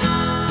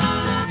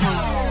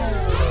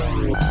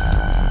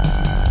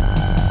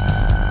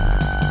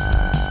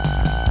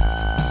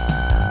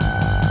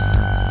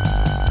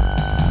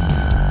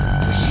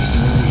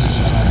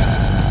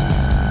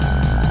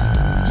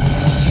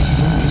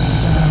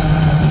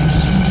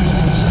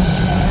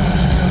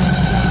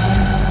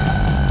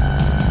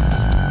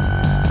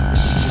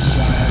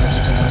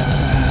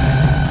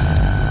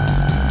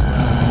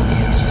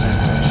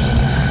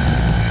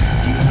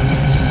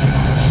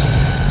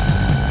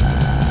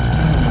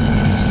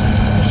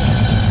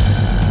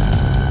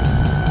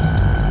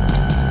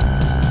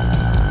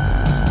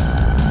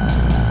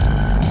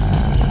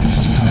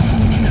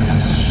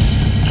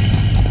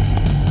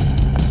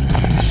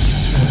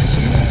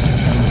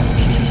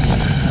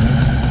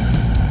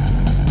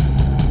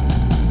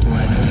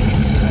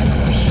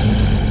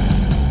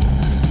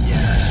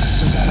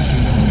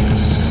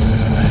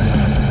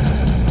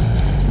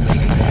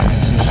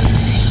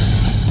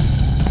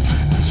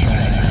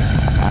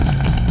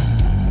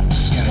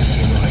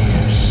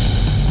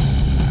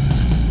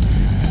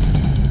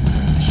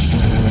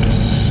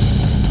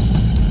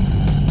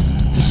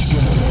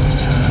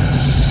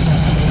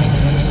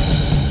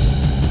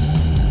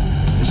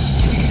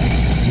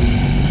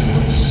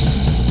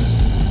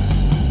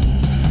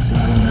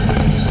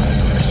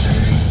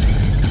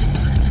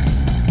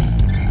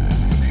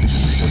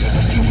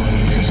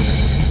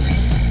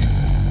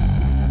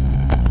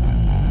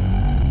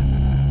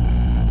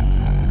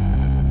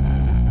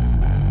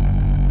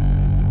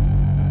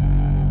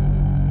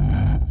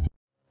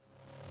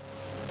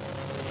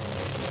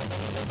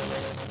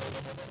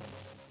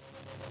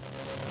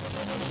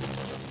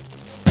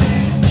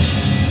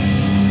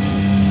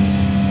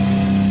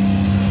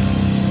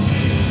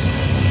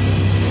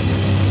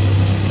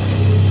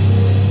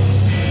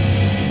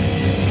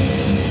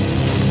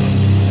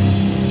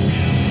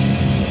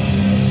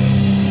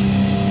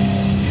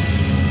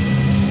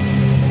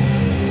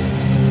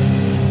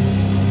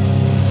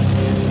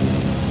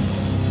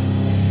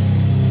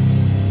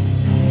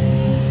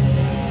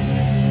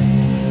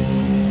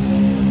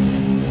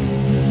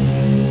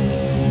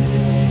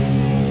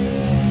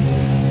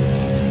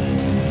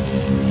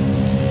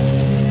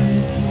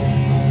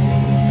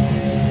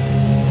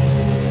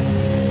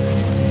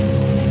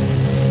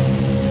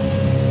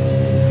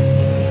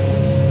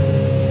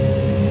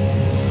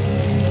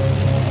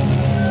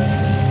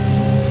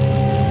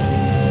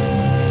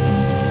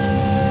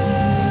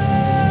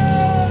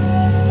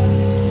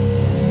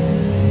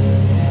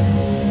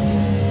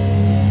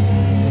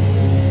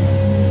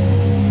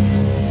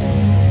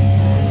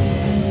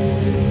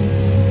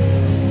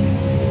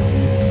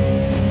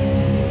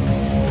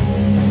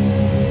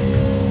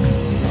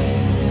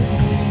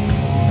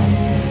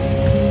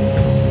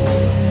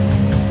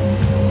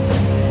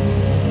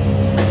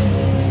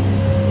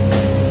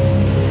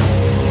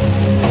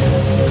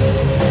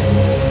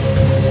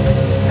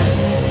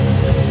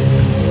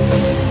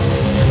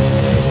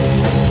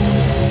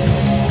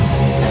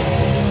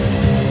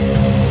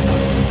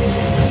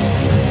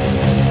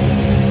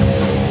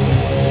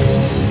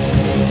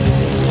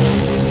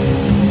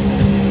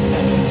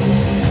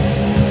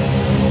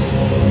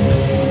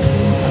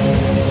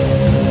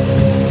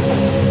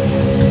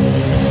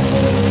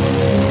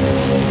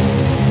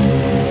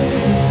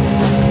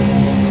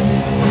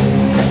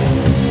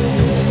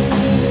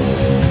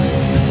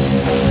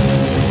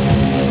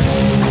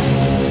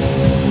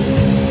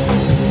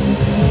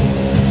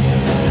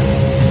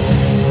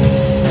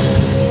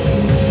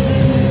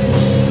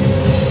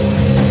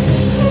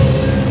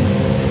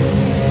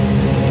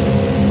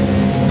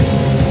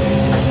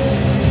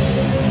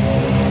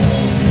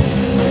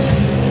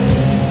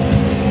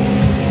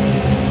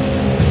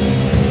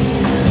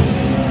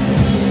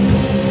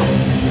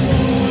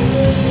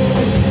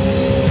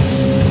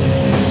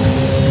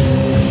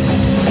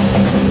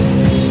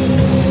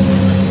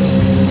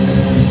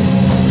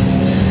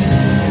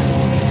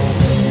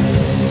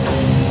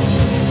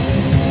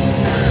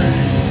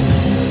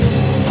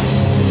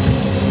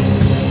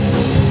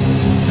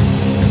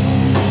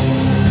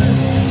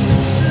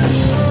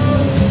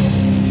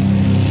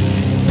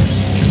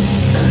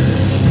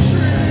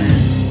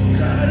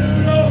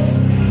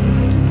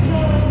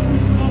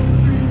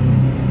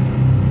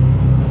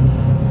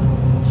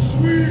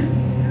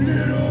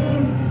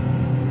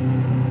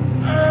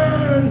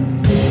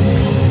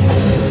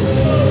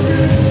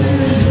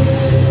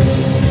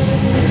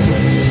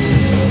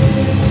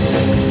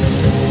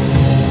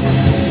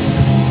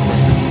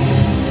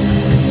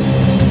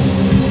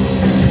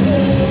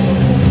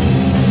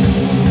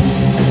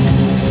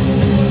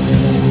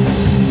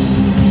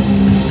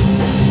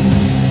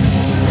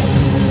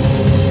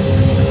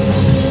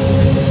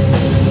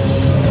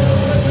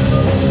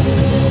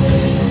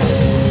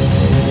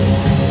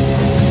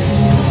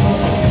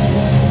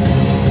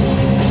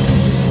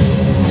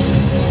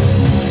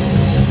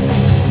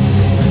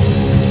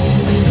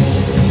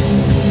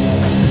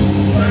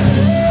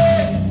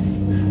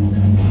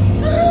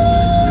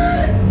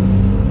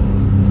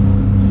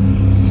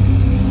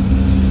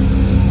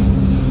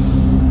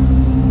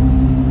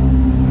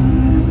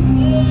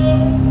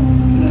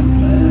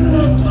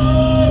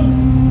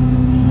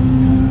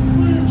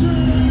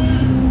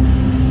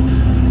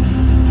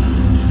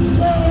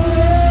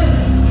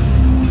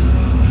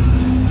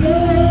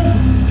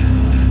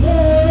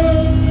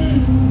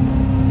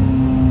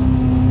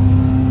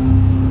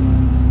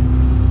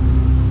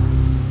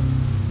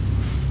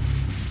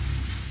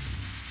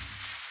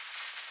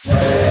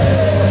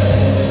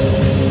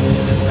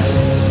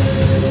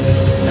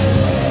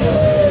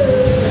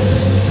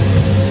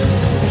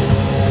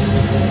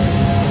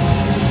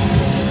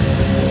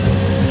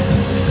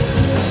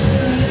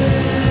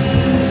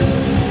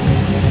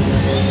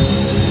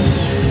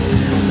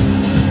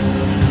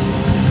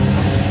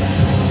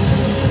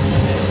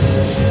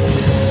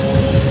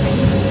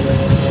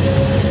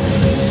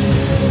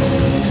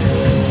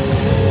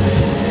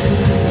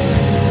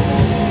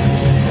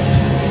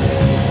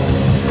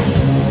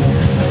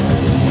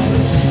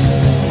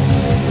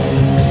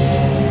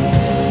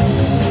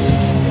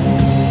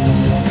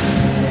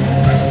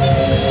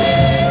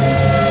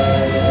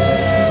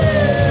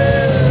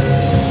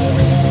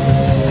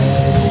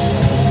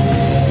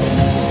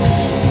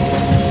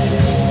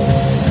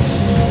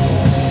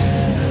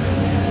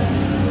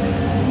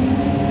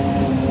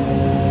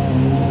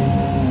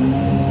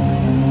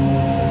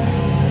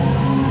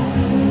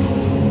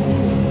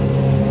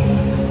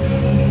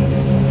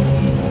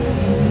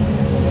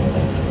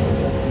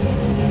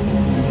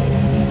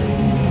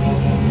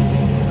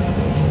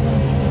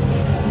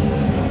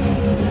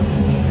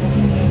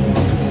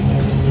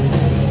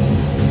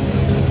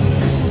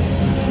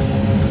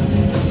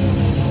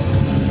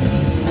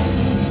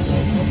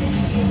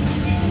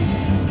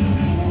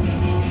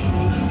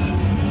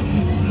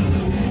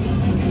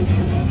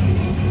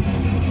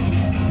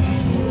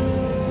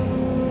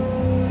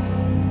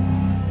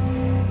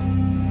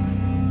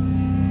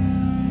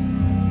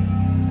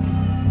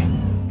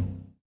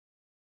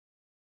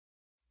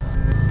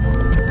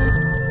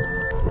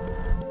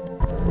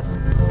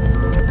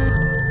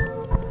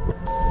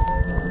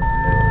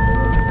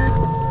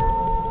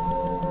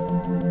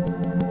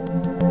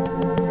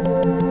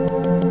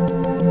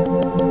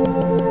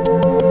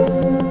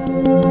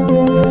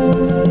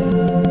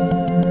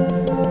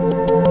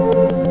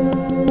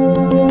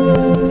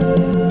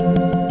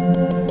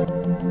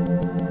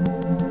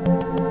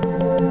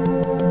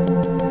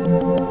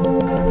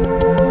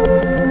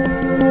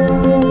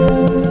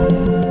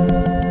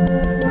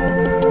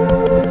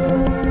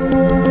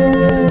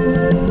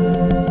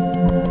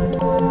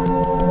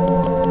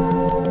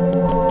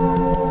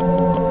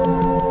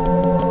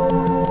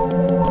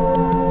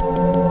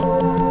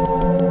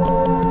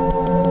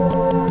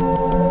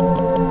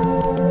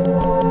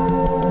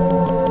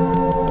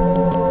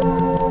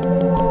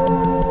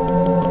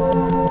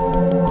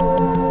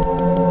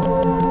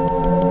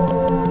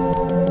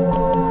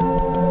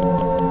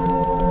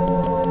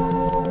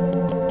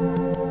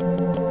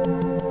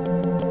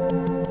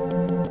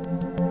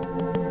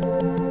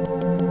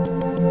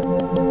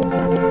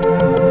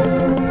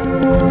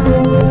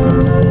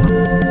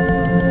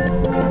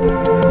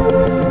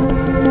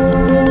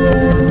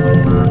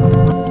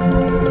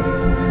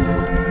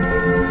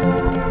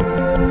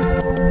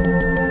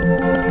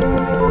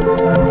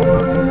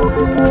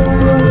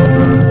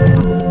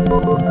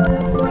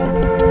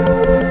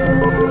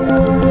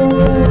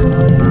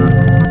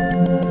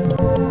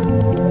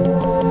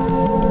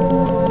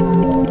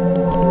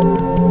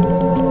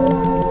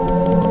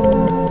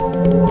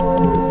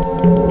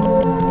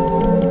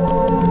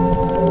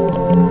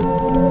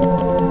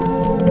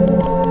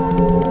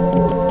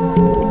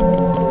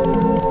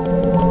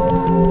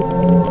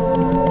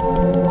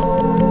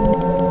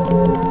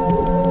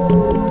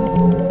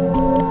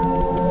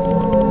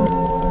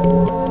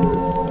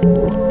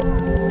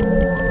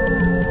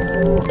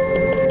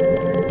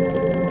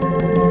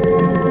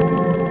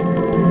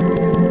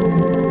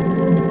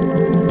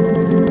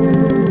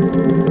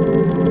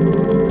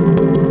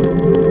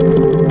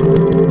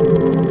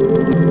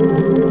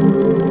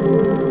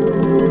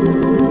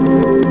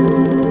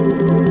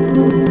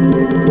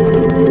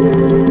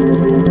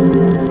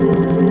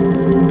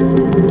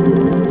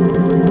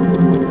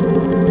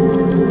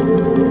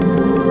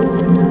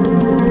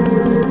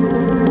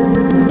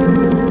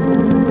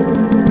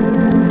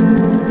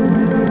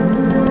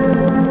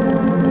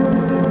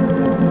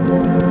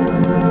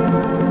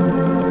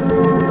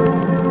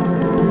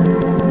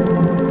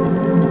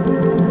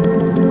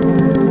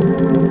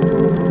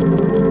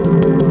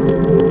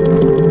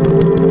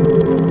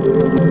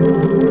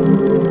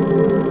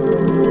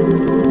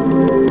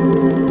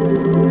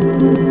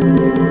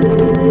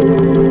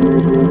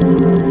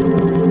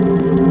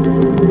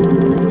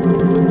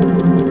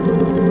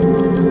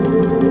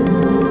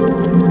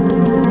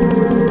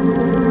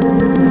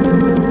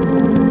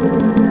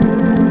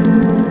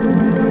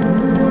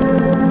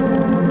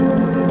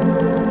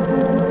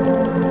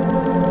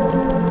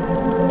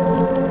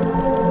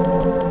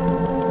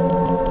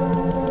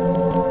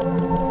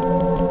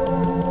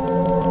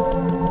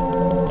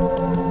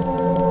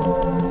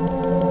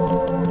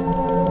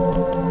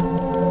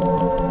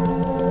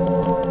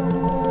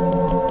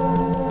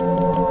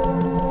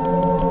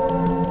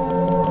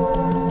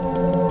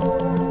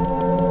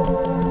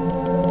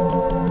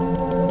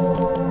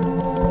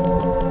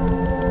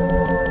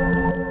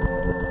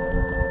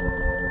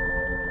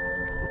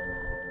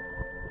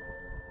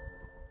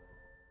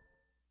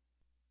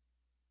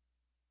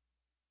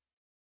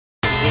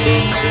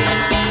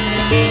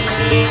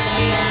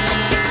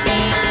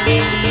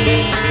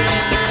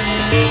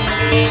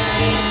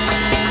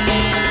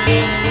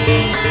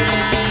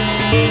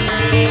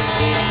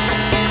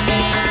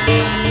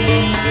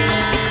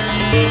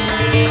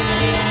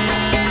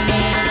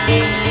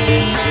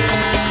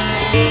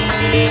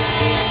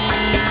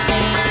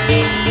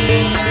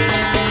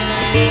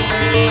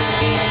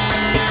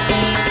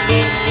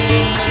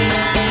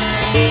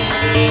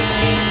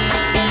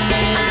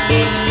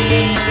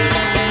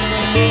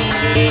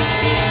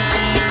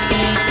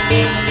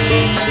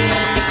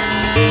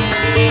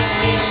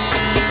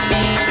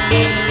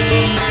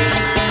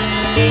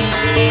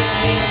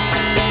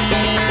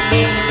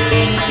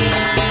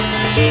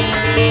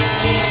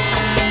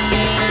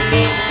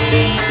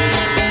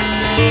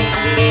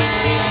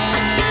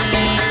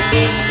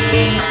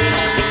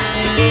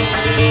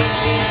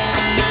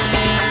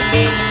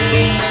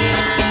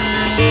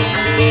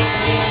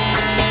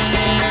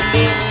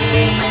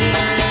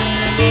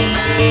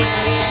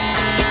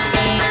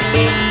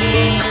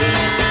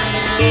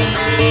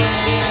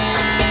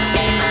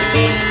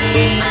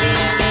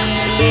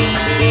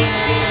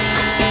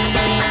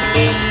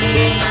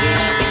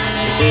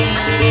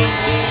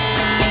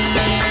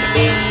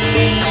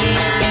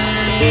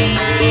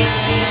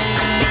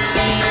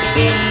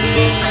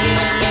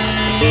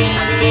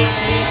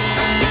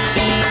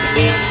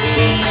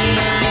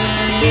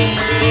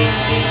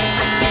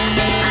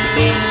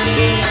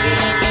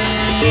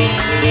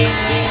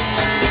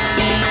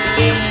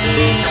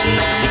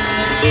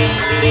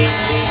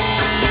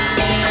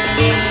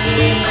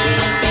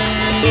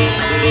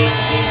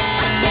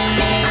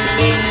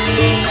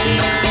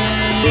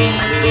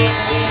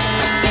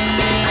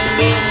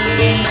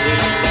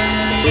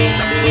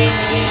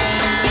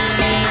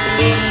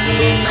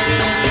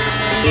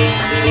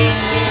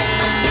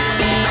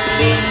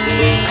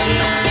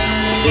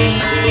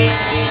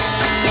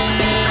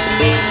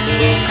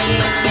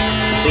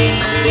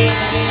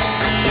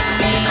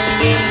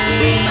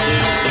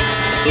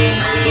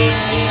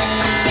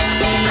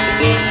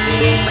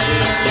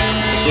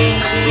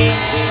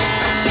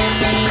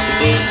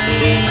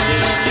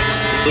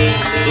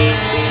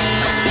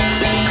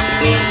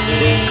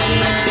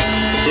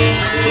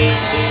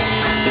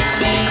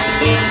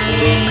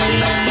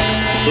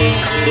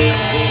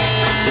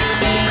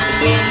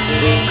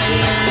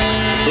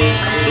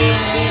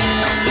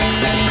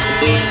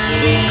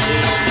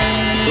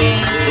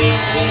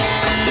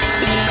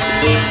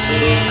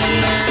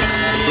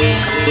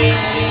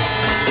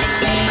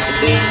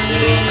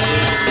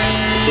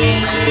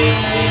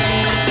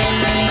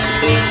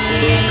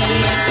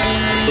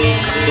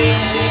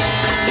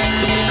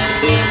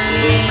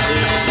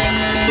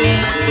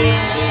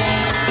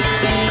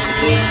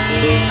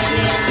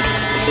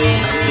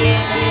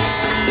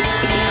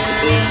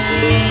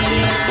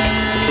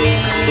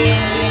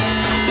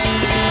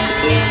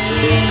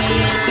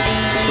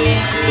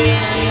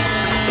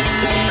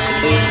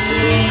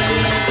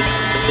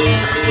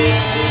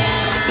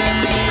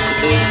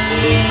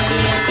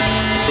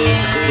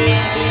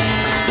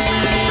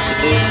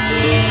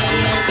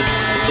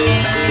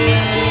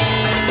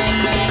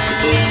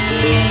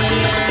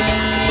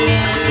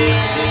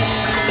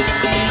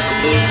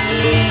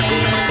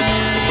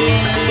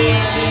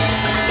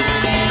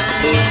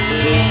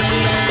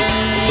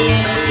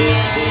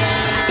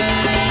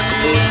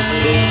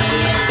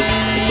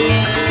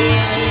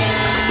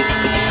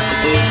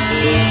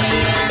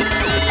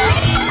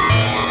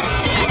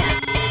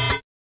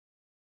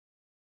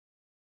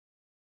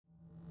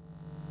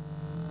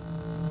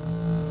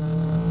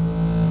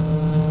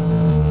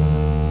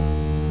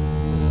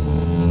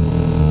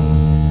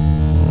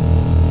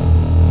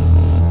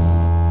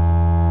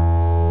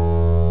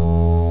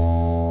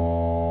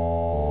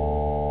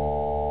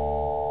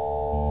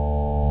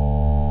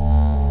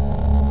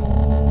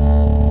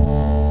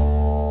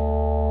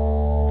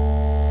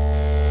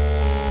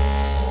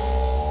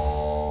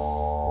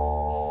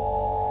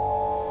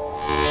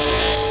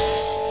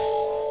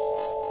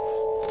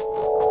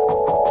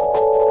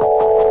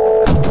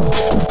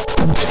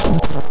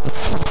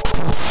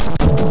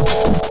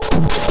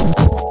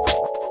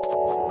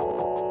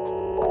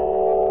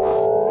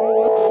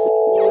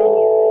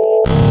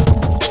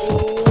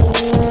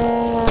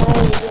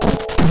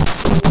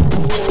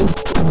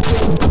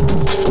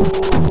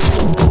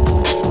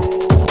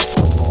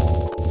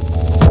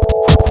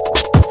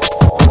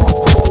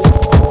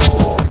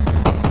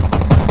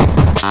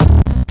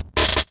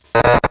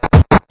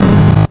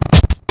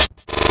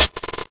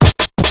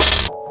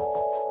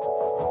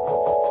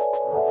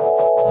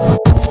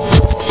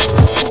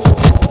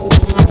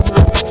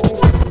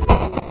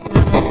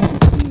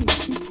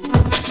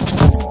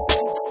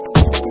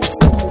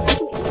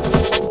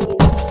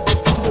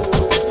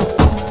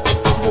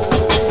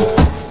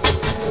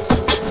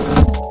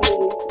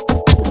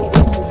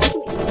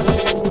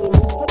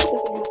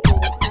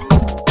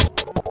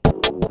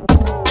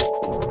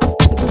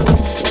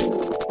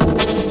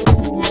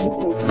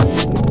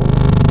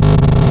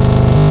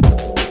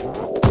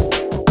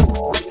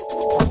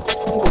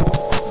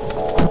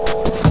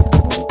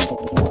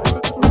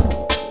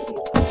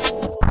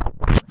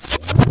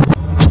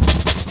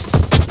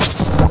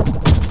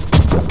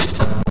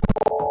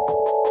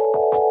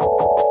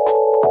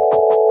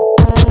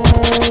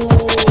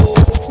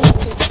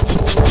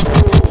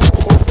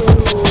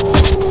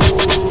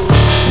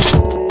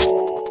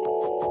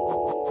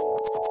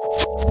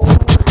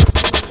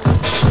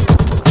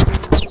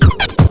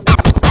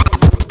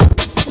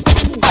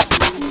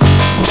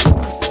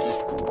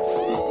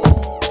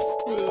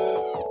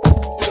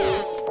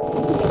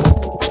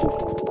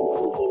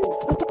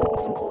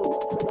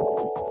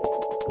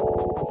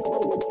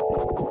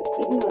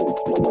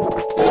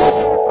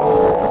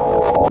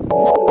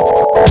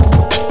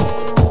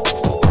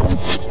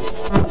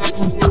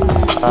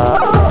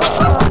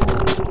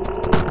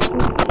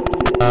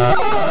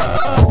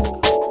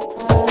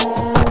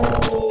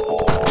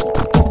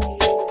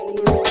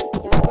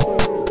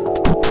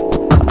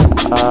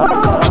 Hi,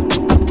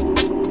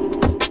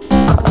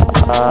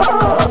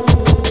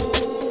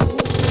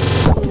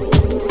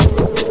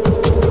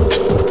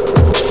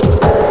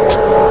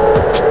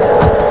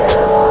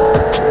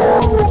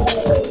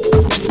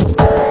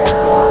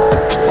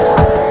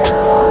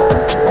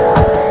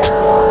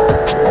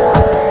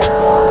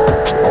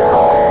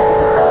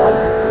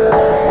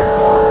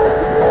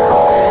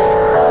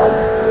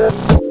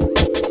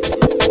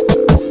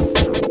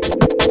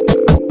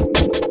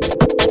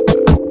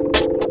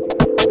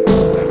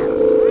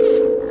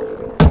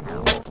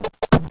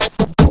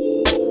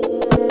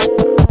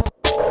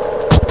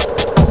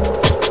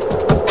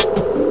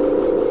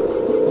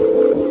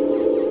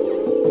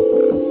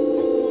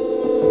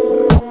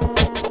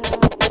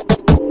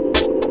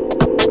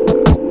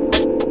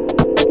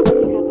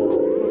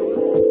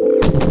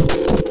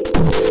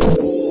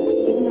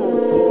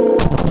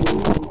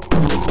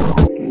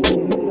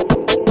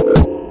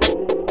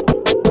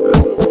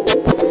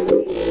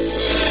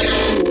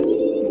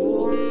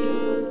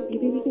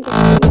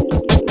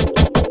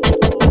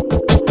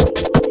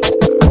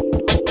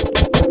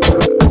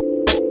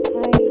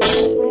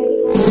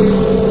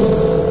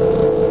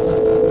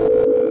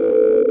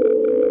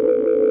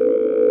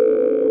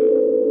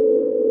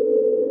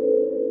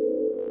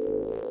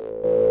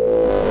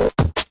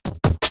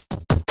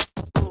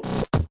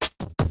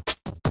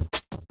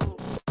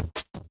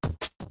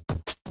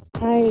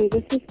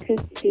 this is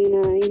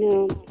Christina.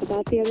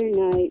 About the other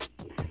night,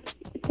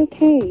 it's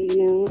okay,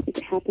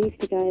 it happens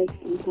to guys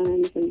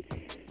sometimes, and,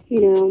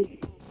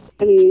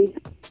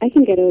 I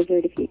can get over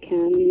it if you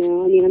can, I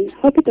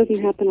hope it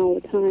doesn't happen all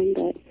the time,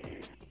 but,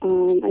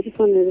 I just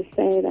wanted to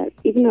say that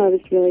even though I was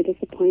really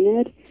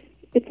disappointed,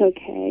 it's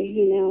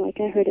okay,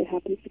 I heard it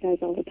happens to guys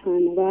all the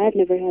time, although I've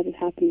never had it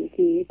happen with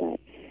me, but,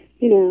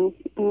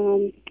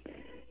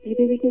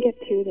 maybe we can get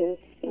through this.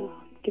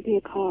 Give me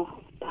a call.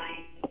 Bye.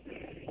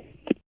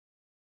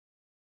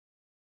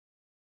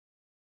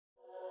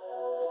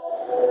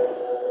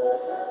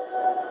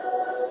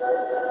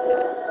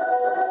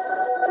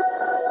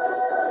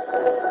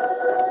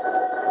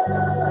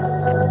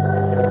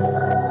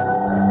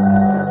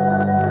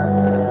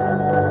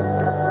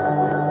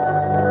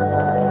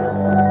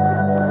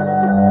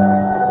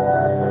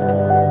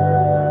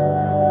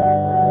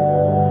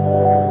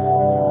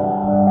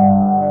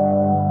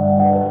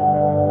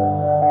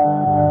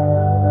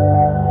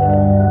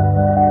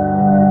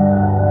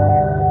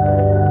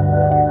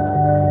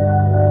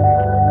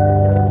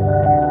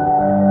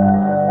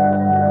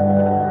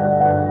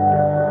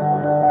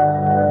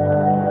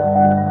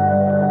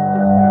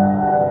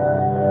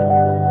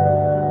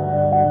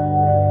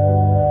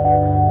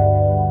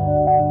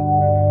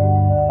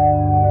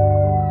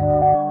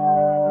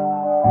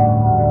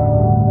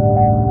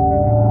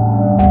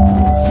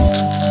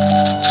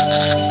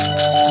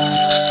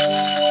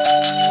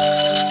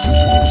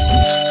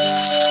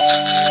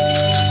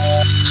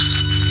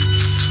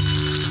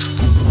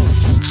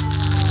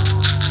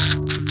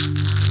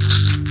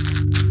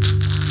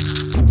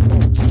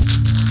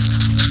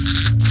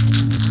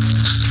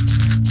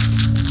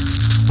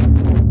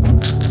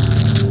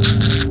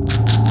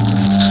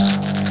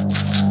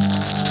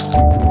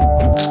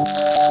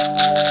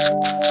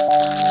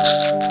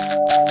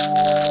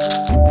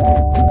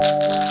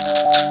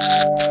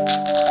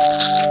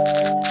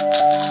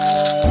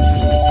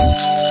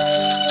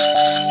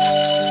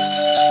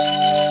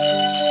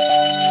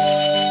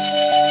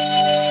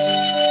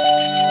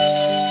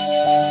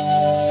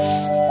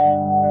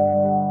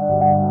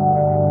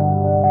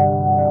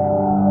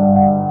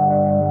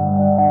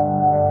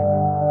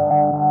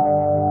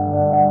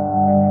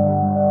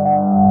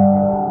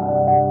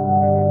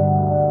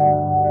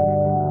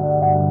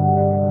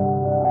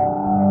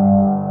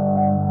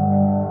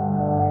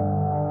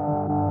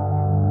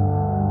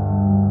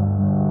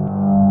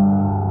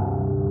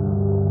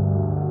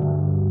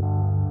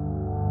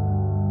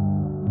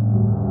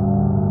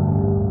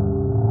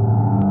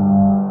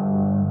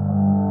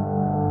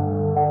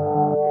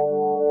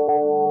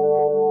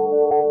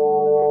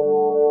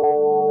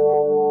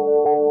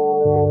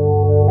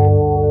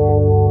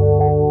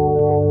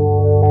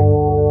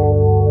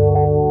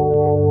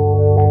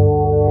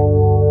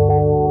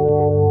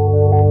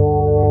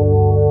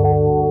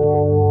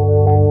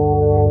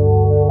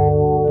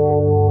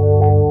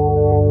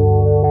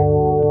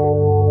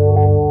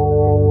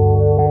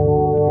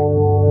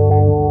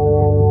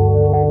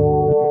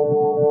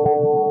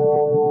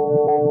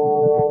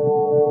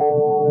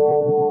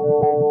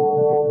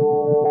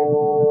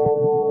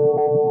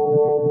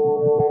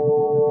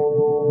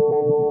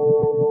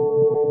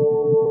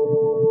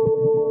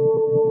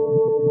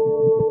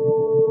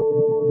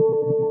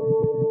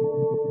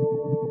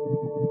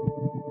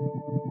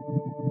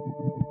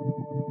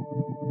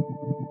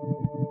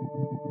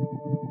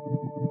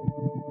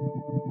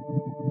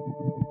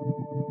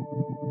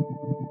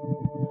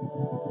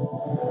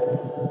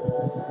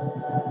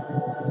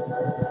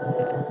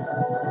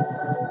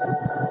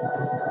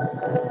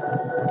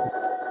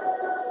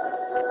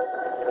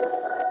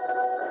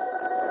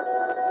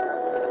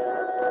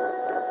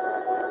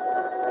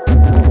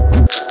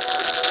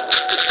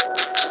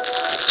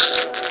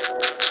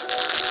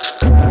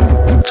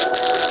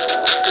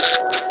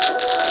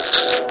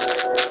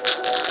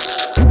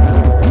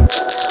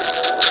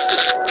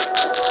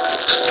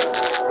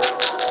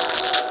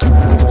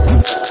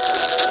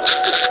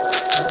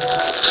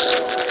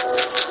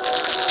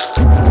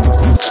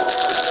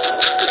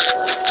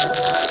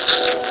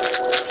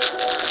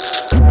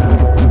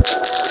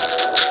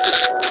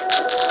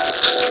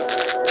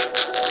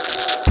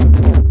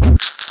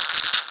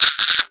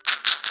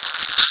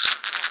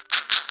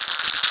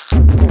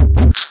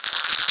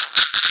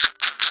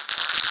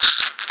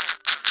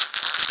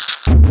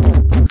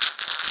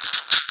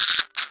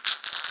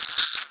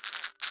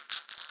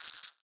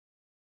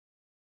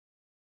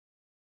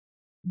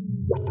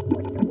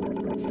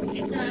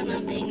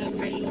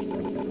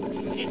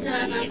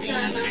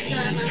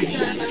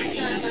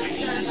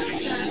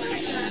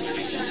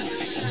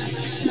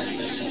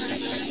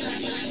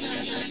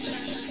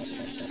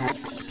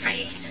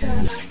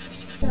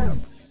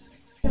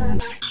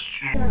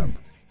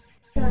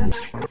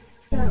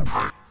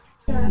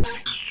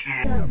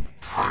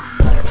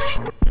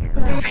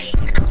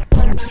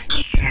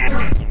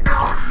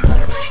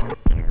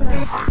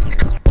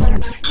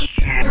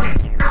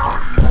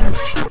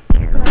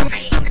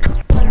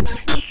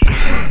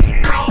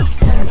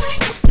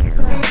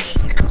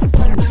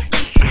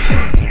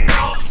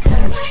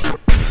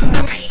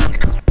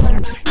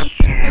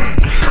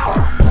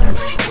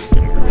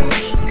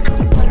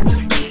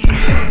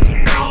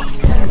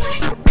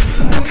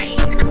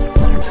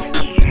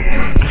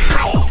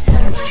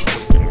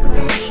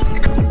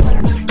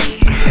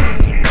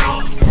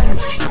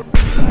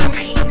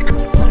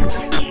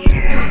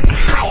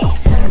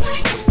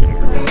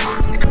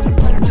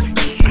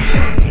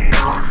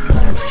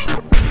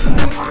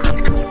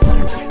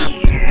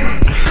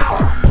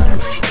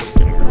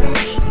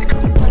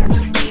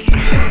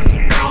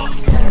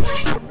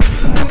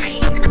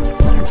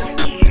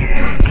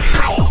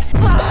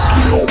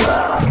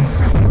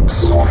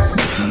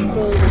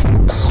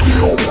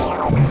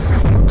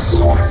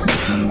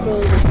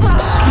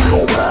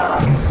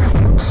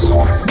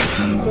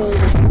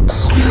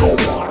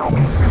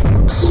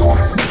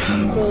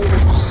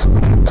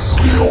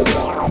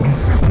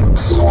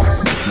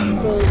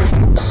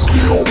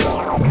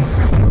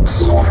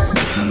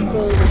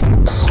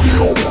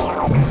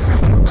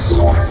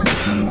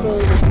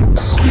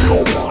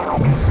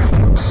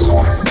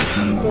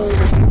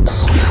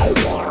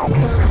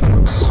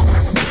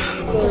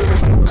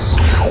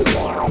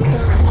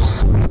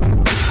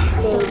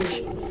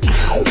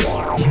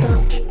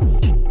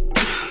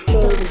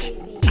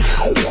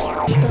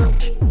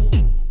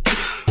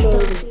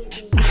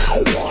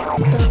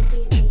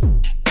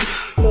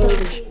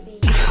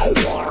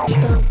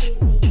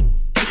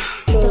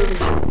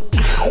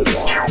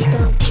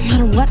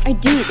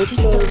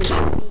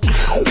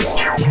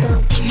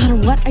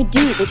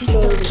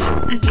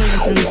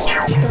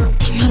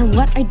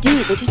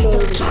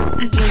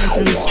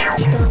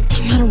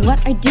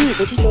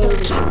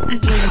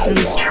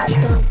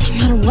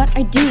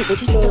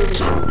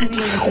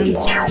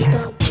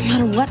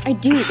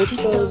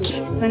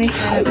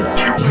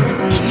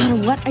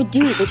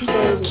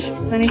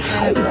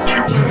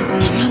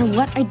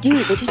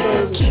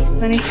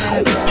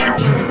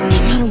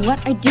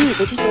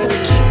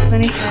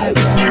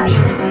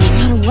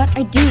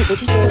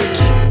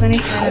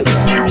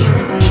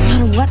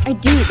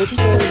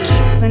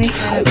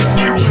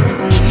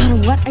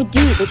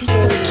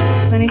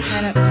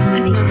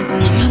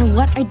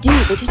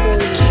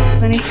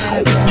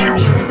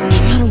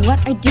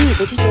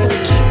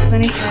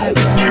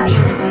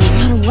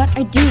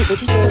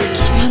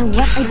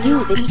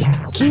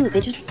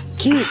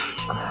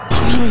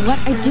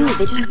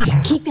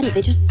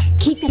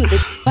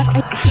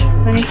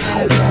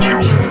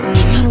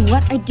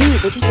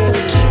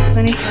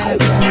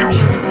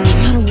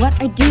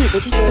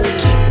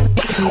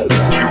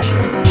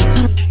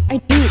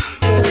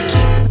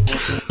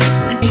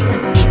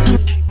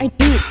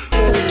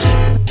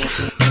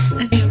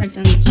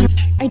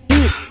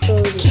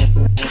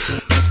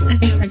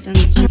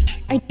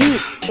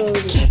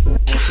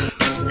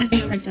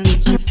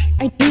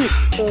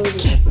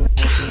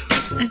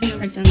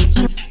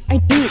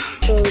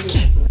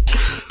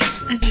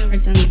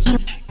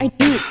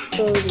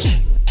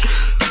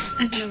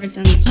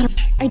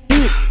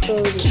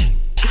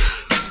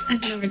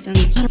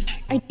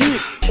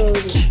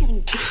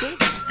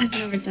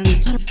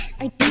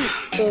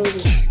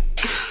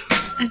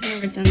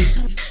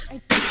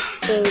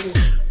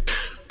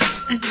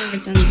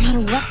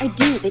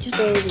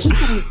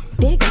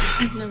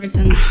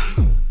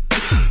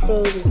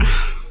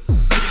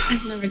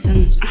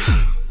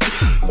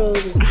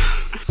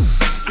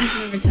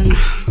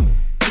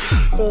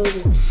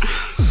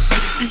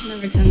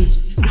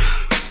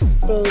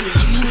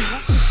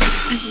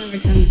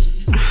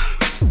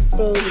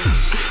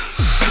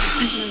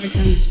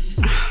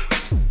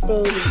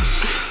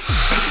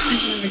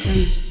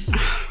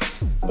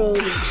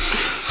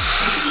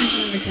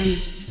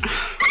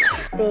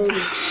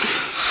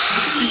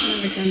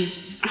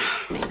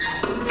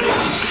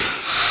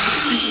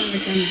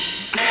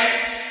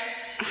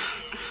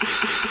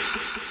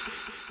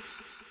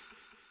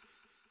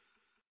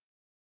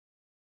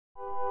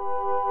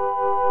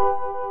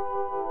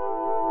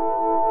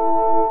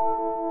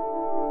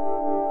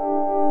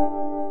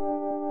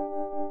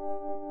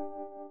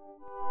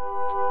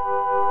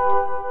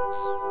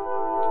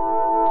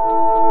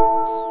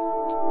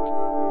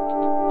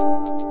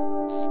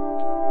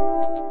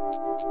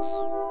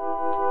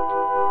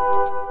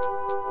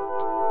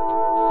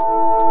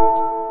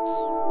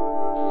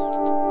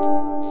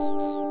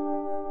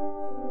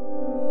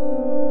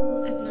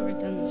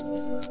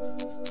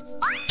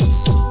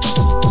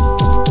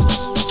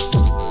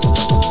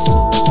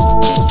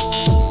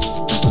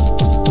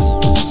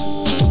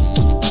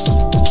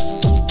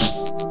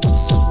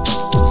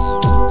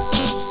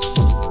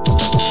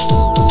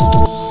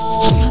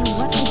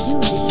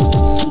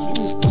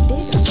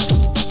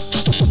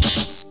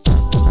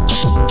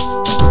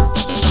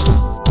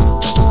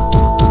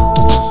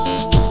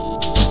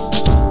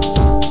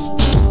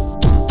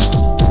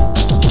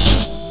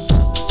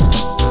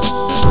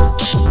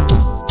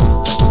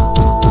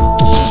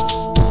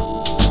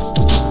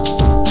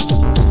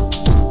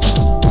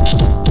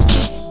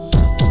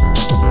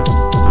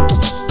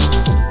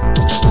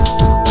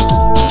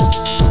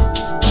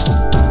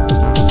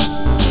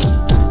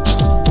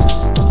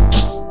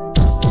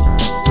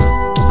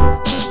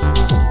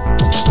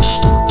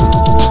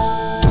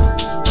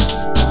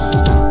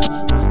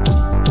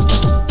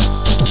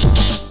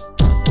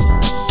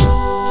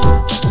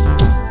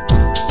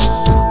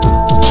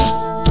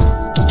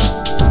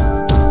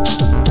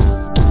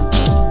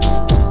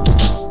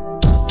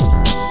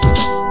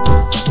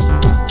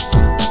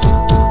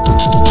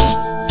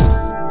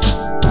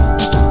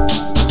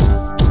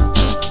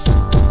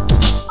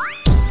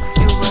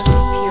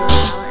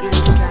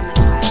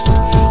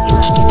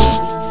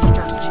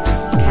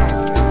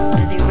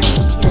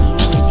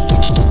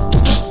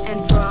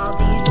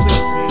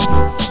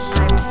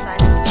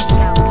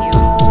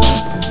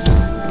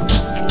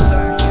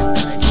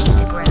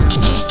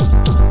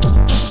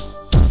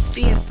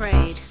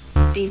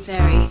 be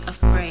very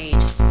afraid.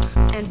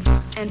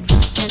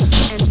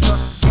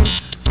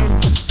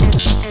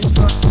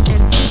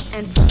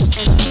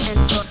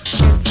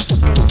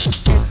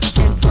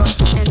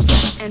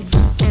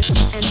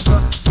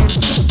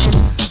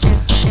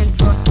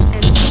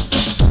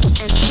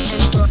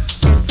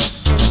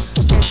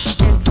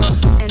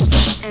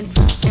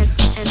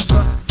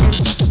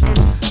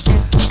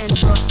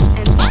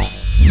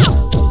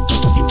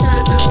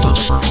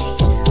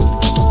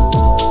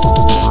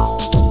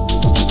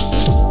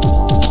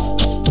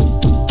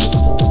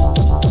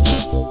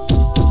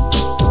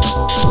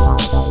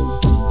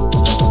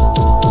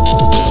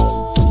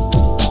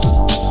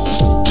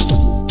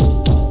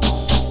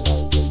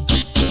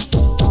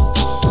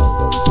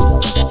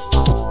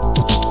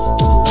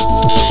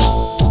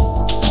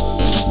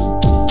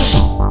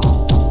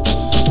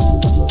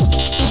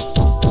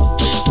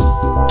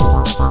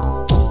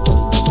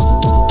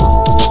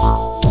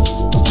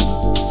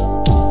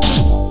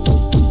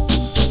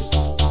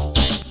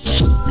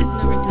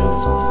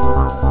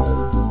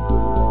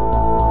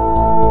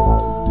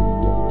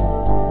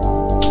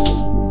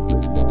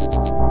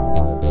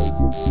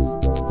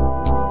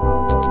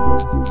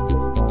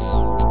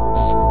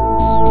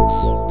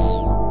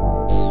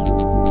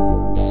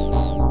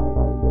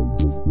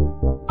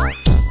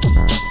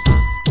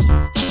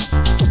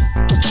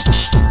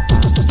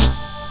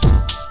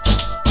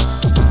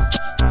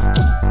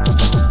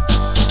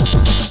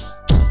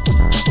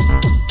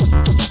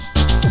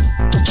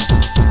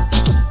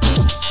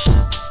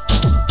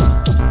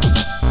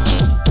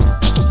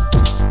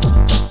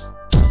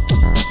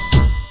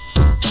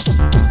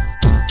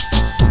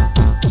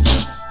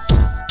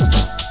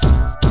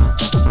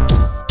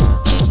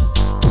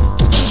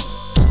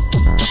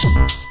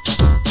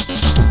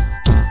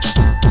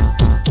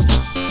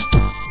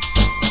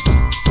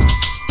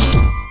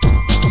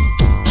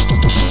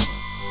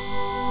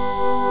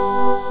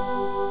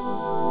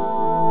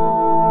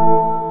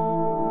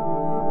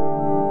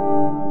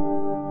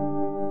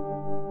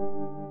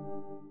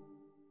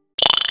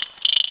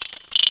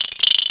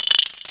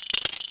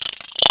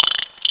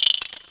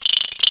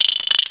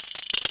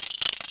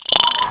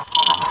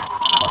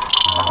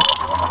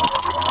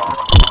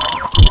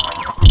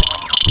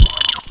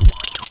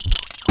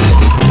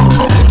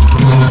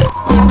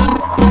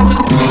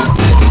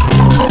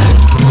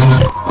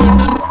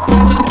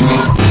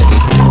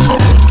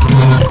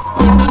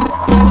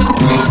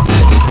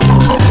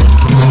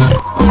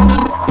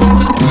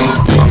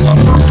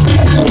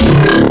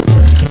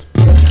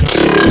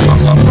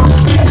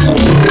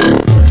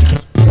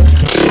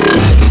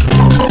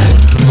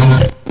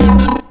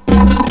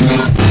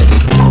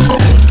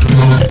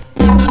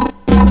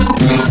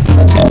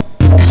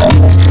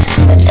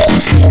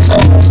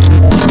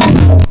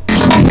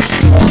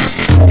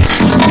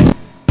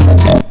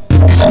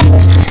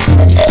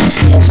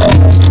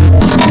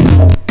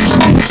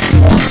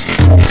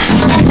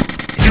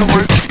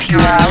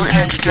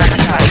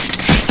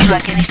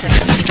 lack any sense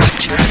of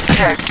structure,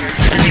 character,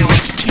 and they went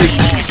to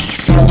teenage unity.